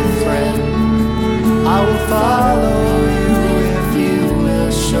 my friend. I will follow you if you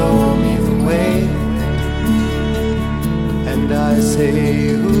will show me the way. And I say,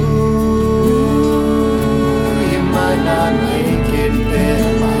 ooh, you might not make it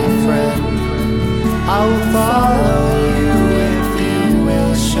there, my friend. I will follow you if you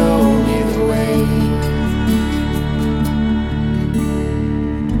will show me the way.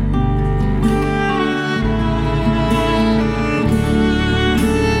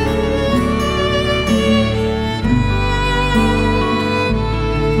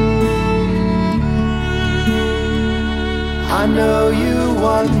 know you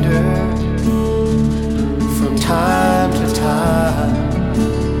wonder from time to time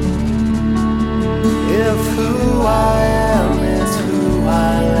if who I am is who I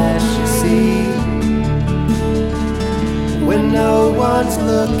let you see. When no one's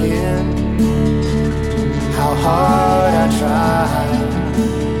looking, how hard I try,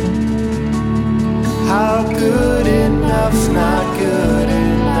 how good enough's not good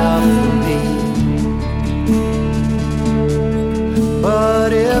enough for me.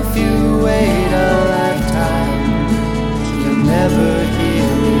 But if you wait a lifetime, you'll never hear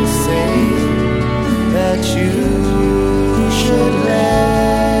me say that you should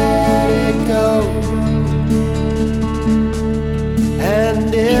let it go.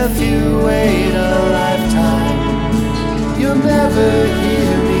 And if you wait a lifetime, you'll never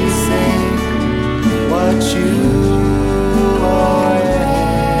hear me say what you already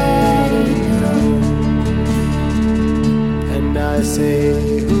know. And I say,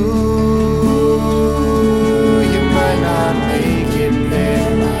 ooh, you might not make it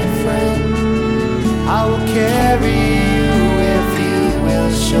there, my friend. I will carry you if you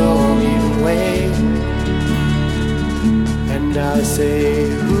will show me the way. And I say,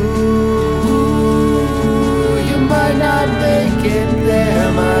 ooh, you might not make it there,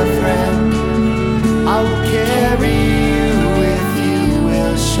 my friend. I will carry you if you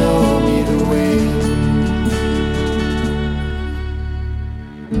will show me the way.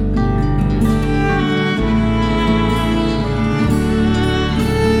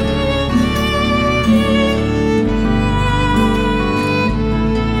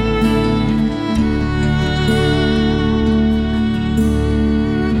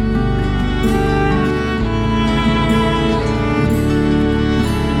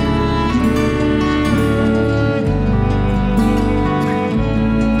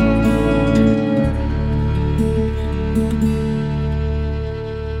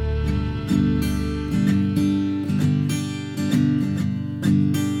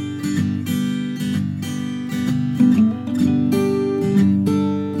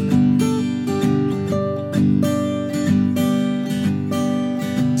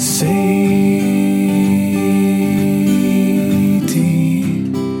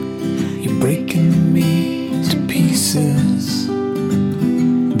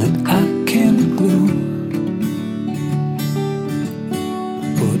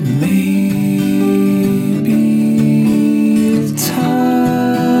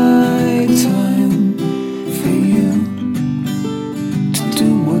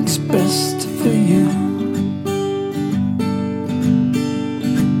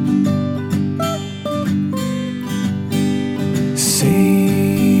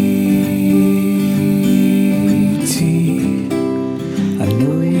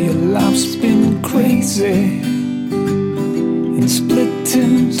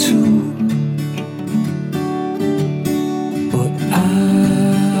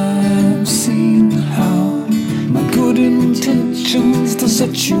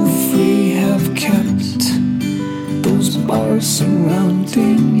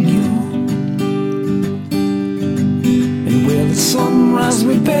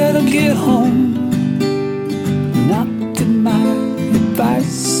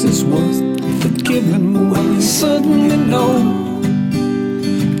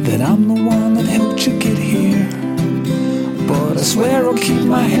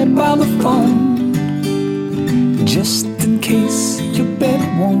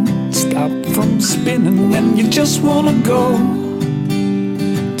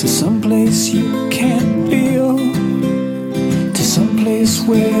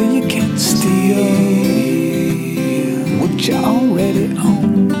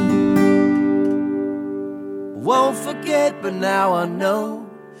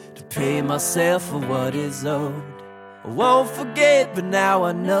 Myself for what is owed. I won't forget, but now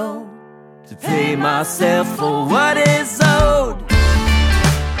I know to pay myself for what is owed.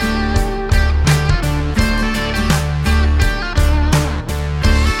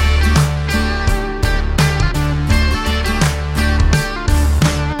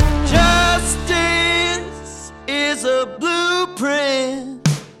 Justice is a blueprint,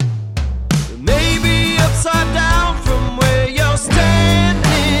 maybe upside down from where you're standing.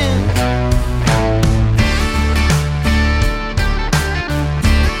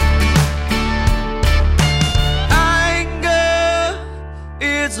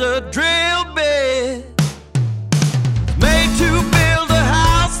 A drill bit made to build a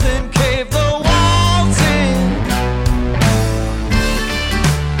house, then cave the walls in.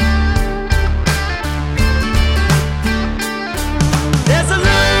 There's a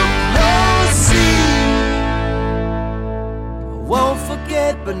loophole scene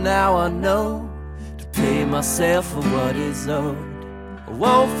forget, but now I know to pay myself for what is owed. I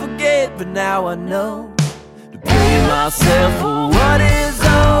won't forget, but now I know to pay myself for what is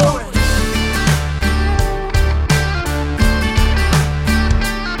owed.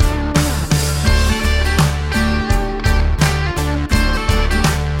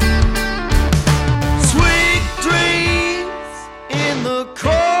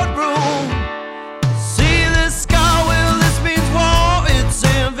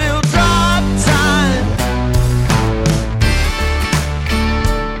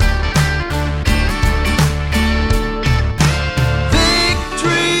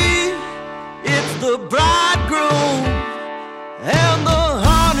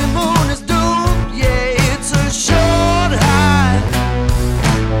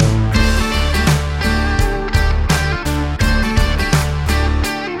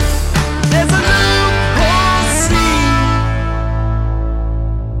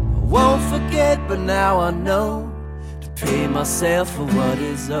 But now I know to pay myself for what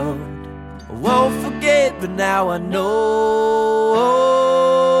is owed. I won't forget, but now I know.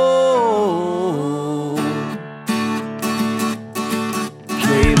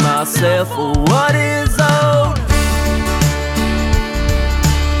 Pay myself for what is owed.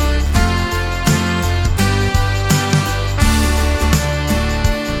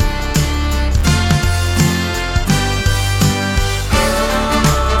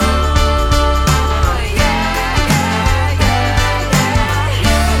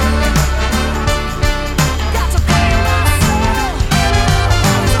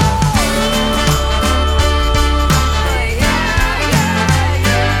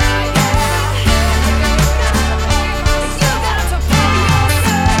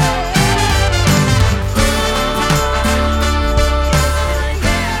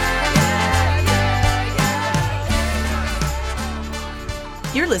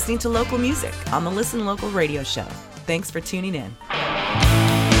 You're listening to local music on the Listen Local radio show. Thanks for tuning in. I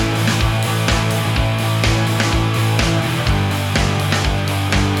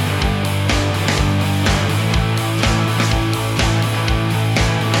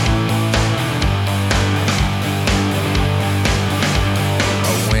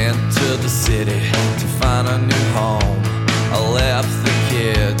went to the city to find a new home. I left the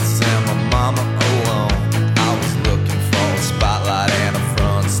kids and my mama alone. I was looking for a spotlight and a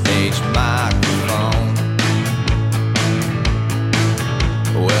front stage microphone.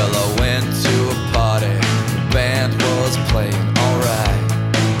 Well, I went to a party, the band was playing alright.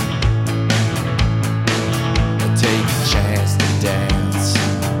 I take a chance to dance,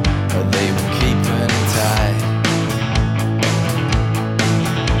 they were keeping it tight.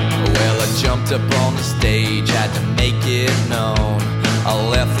 Well, I jumped up on the stage, had to make it known. I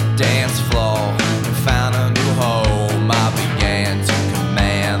left the dance floor and found a new home. I began to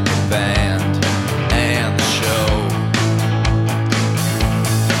command the band and the show.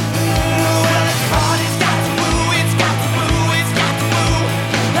 Well, this party's got to move, it's got to move, it's got to move,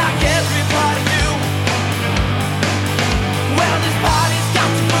 like everybody do. Well, this party's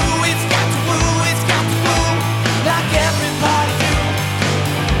got to move, it's got to move, it's got to move, like everybody do.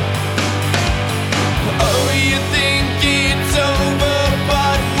 Oh, you think it's over,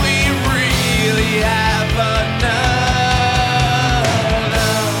 but we really have enough.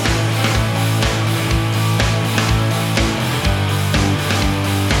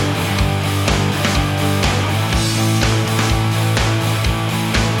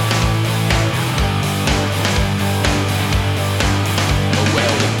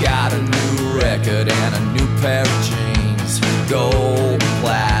 Well, we got a new record and a new pair of jeans, gold,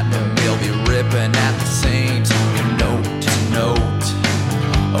 platinum, we'll be ripping at the seams, note to note,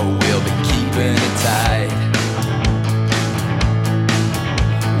 oh, we'll be keeping it tight.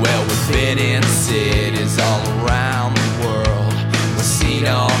 Well, we've been in cities all around the world, we've seen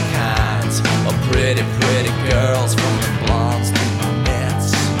all kinds of pretty, pretty girls, from the blondes to the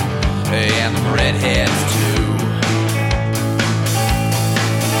brunettes, and the redheads too.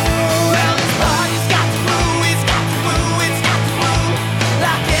 Well, this party's got to move, it's got to move, it's got to move,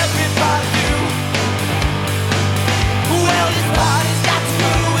 like everybody do. Well, this party's got to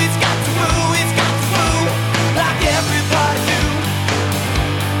move, it's got to move, it's got to move, like everybody do.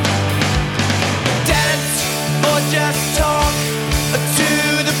 Dance or just talk to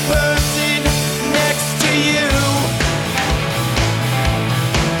the person next to you.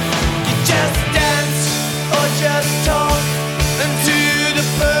 You just dance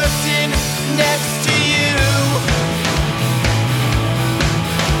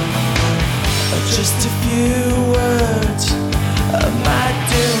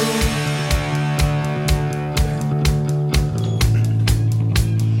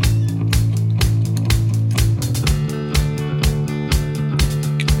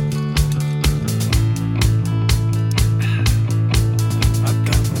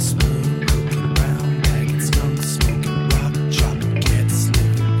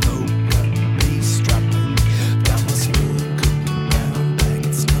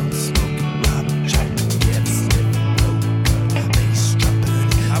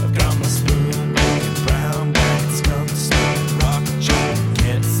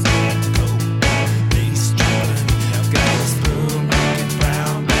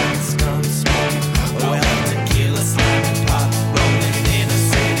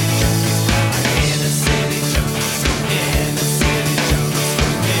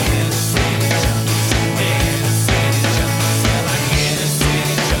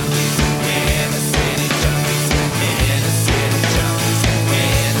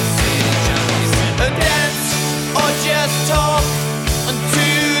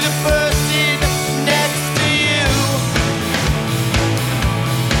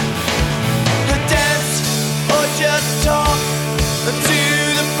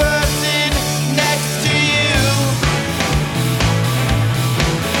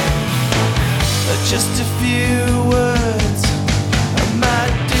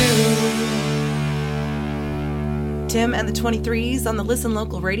and the 23s on the Listen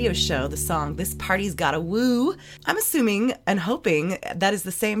Local radio show, the song This Party's Gotta Woo. I'm assuming and hoping that is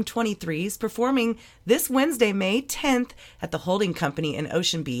the same 23s performing this Wednesday, May 10th at the Holding Company in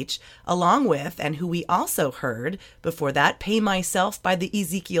Ocean Beach, along with, and who we also heard before that, Pay Myself by the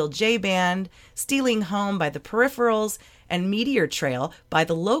Ezekiel J Band, Stealing Home by the Peripherals, and Meteor Trail by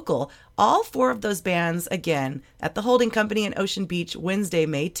the Local. All four of those bands, again, at the Holding Company in Ocean Beach, Wednesday,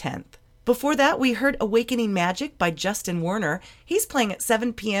 May 10th. Before that, we heard Awakening Magic by Justin Werner. He's playing at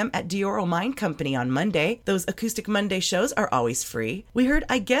 7 p.m. at Dioro Mine Company on Monday. Those Acoustic Monday shows are always free. We heard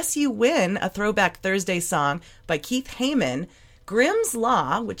I Guess You Win, a Throwback Thursday song by Keith Heyman. Grimm's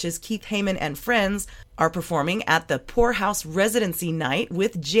Law, which is Keith Heyman and friends, are performing at the Poorhouse Residency Night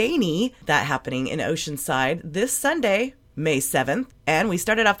with Janie. That happening in Oceanside this Sunday, May 7th. And we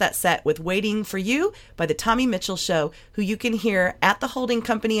started off that set with Waiting for You by the Tommy Mitchell Show, who you can hear at the Holding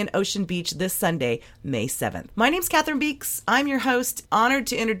Company in Ocean Beach this Sunday, May 7th. My name's Catherine Beeks. I'm your host. Honored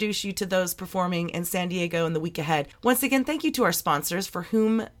to introduce you to those performing in San Diego in the week ahead. Once again, thank you to our sponsors for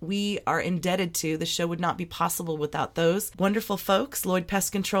whom we are indebted to. The show would not be possible without those wonderful folks: Lloyd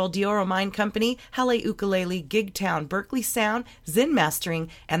Pest Control, Dioro Mine Company, Halle Ukulele, Gigtown, Berkeley Sound, Zen Mastering,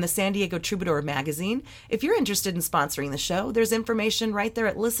 and the San Diego Troubadour Magazine. If you're interested in sponsoring the show, there's information right there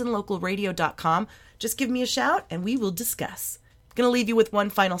at listenlocalradio.com. Just give me a shout and we will discuss. I'm going to leave you with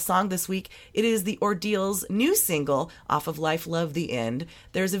one final song this week. It is The Ordeal's new single off of Life, Love, The End.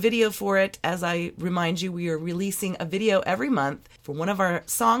 There's a video for it. As I remind you, we are releasing a video every month for one of our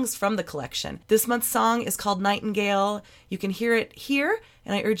songs from the collection. This month's song is called Nightingale. You can hear it here,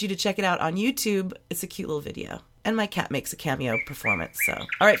 and I urge you to check it out on YouTube. It's a cute little video. And my cat makes a cameo performance. So,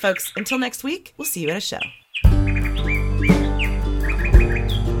 all right, folks, until next week, we'll see you at a show.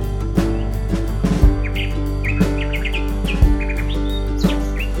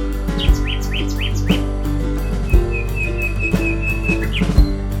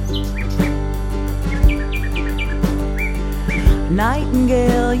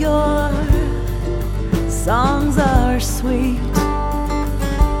 Nightingale, your songs are sweet,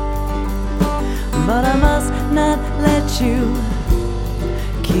 but I must not let you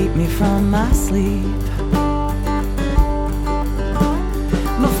keep me from my sleep.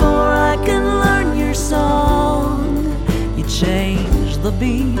 Before I can learn your song, you change the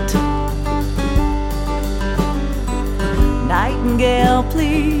beat. Nightingale,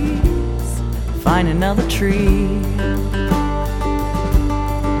 please find another tree.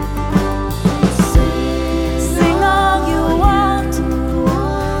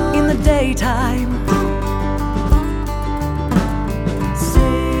 Daytime,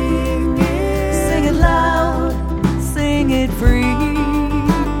 sing it loud, sing it free.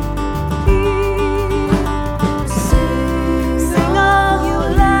 Sing all you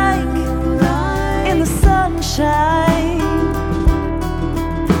like in the sunshine,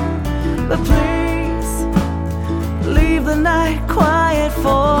 but please leave the night quiet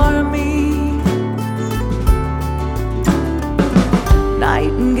for me.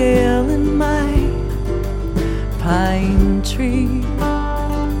 Nightingale in my pine tree,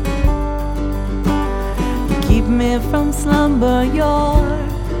 you keep me from slumber, you're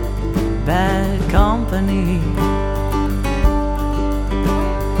bad company.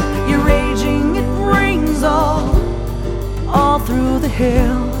 Your raging, it rings all through the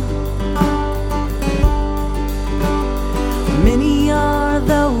hill. Many are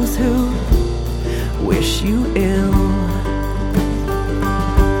those who wish you ill.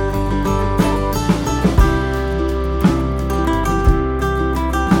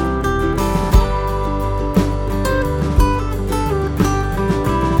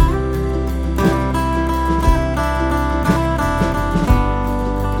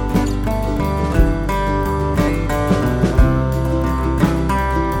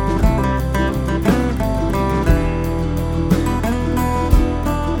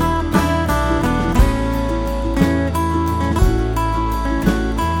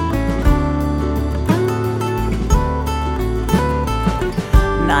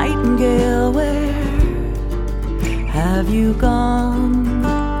 Nightingale, where have you gone?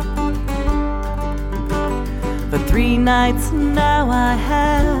 For 3 nights now I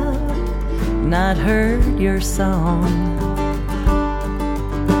have not heard your song.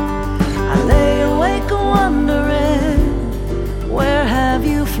 I lay awake wondering, where have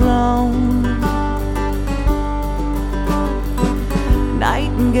you flown?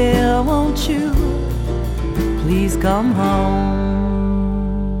 Nightingale, won't you please come home?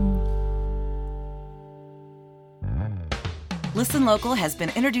 Listen Local has been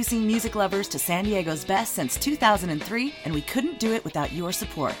introducing music lovers to San Diego's best since 2003, and we couldn't do it without your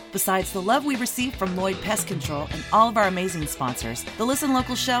support. Besides the love we receive from Lloyd Pest Control and all of our amazing sponsors, the Listen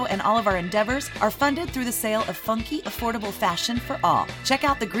Local show and all of our endeavors are funded through the sale of funky, affordable fashion for all. Check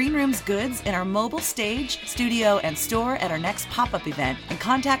out the Green Room's goods in our mobile stage, studio, and store at our next pop-up event, and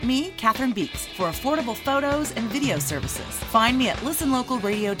contact me, Catherine Beeks, for affordable photos and video services. Find me at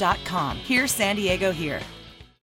listenlocalradio.com. Hear San Diego here.